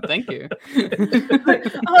 Oh, thank you.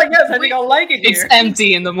 Oh yes, I think I'll like it It's here.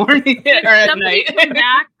 empty in the morning or at Somebody night. come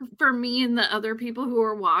back for me and the other people who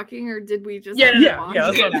were walking, or did we just Yeah, Yeah, walk?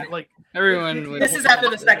 that's what, like Everyone would. This is after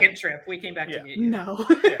the second trip. We came back Yeah. to meet you. No.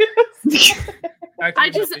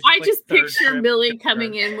 I just like picture third Millie trip.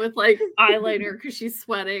 coming in with like eyeliner because she's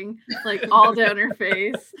sweating like all down her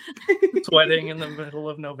face. sweating in the middle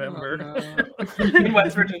of November. In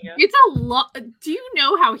West Virginia. It's a lot. Do you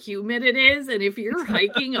know how humid it is? And if you're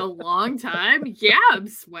hiking a long time, yeah, I'm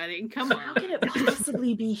sweating. Come How on. can it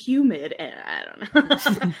possibly be humid? I don't know.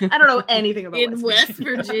 I don't know anything about In West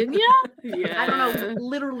Virginia? Yeah. I don't know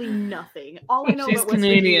literally nothing. All I know She's about West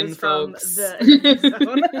Virginia Canadian, is from folks. the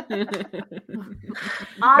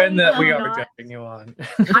And that we are cannot- judging you on.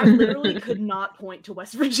 I literally could not point to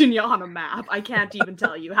West Virginia on a map. I can't even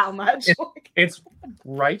tell you how much. It's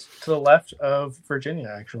right to the left of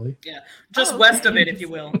Virginia, actually. Just Oh, west of okay. it, if you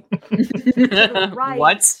will. Right.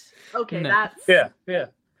 What? Okay, No. that's Yeah.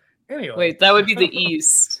 Anyway, Wait, that would be the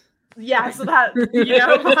east. yeah. So that you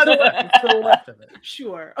know, it's to the left of it.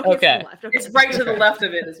 sure. Okay. To the left. Okay. It's right to the left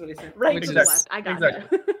of it, is what he said. Right Which to the is- left. I got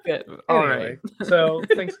exactly. it. Good. All Anyway, right. so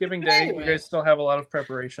Thanksgiving Day, you guys still have a lot of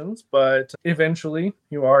preparations, but eventually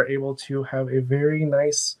you are able to have a very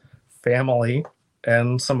nice family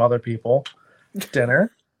and some other people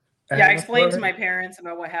dinner. Yeah, I And explained to for- my parents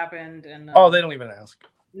about what happened, and Oh, they don't even ask.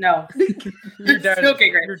 no. Your dad. Okay,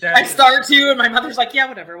 great. Your dad. I start to, and my mother's like, "Yeah,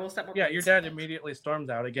 whatever. We'll step." Yeah, your dad immediately storms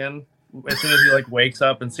out again as soon as he like wakes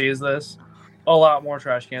up and sees this. A lot more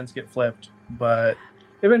trash cans get flipped, but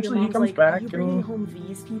Your eventually he mom's comes like, back Are you bringing and home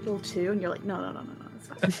these people too? And you're like, no.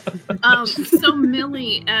 It's fine. So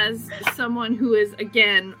Millie, as someone who is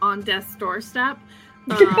again on death's doorstep,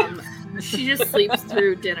 she just sleeps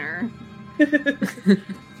through dinner.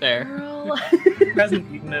 Fair. Girl.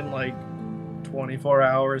 hasn't eaten in like 24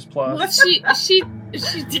 hours plus. Well, she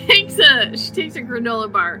takes a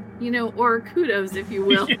granola bar, you know, or kudos, if you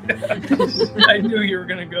will. I knew you were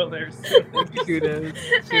gonna go there soon. Kudos.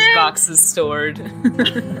 She's boxes stored.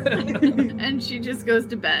 And she just goes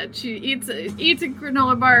to bed. She eats a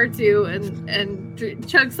granola bar or two and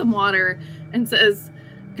chugs some water and says,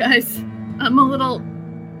 "Guys, I'm a little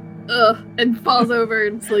and falls over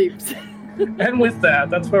and sleeps." And with that,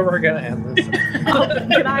 that's where we're gonna end this.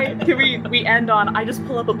 Can we end on? I just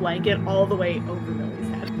pull up a blanket all the way over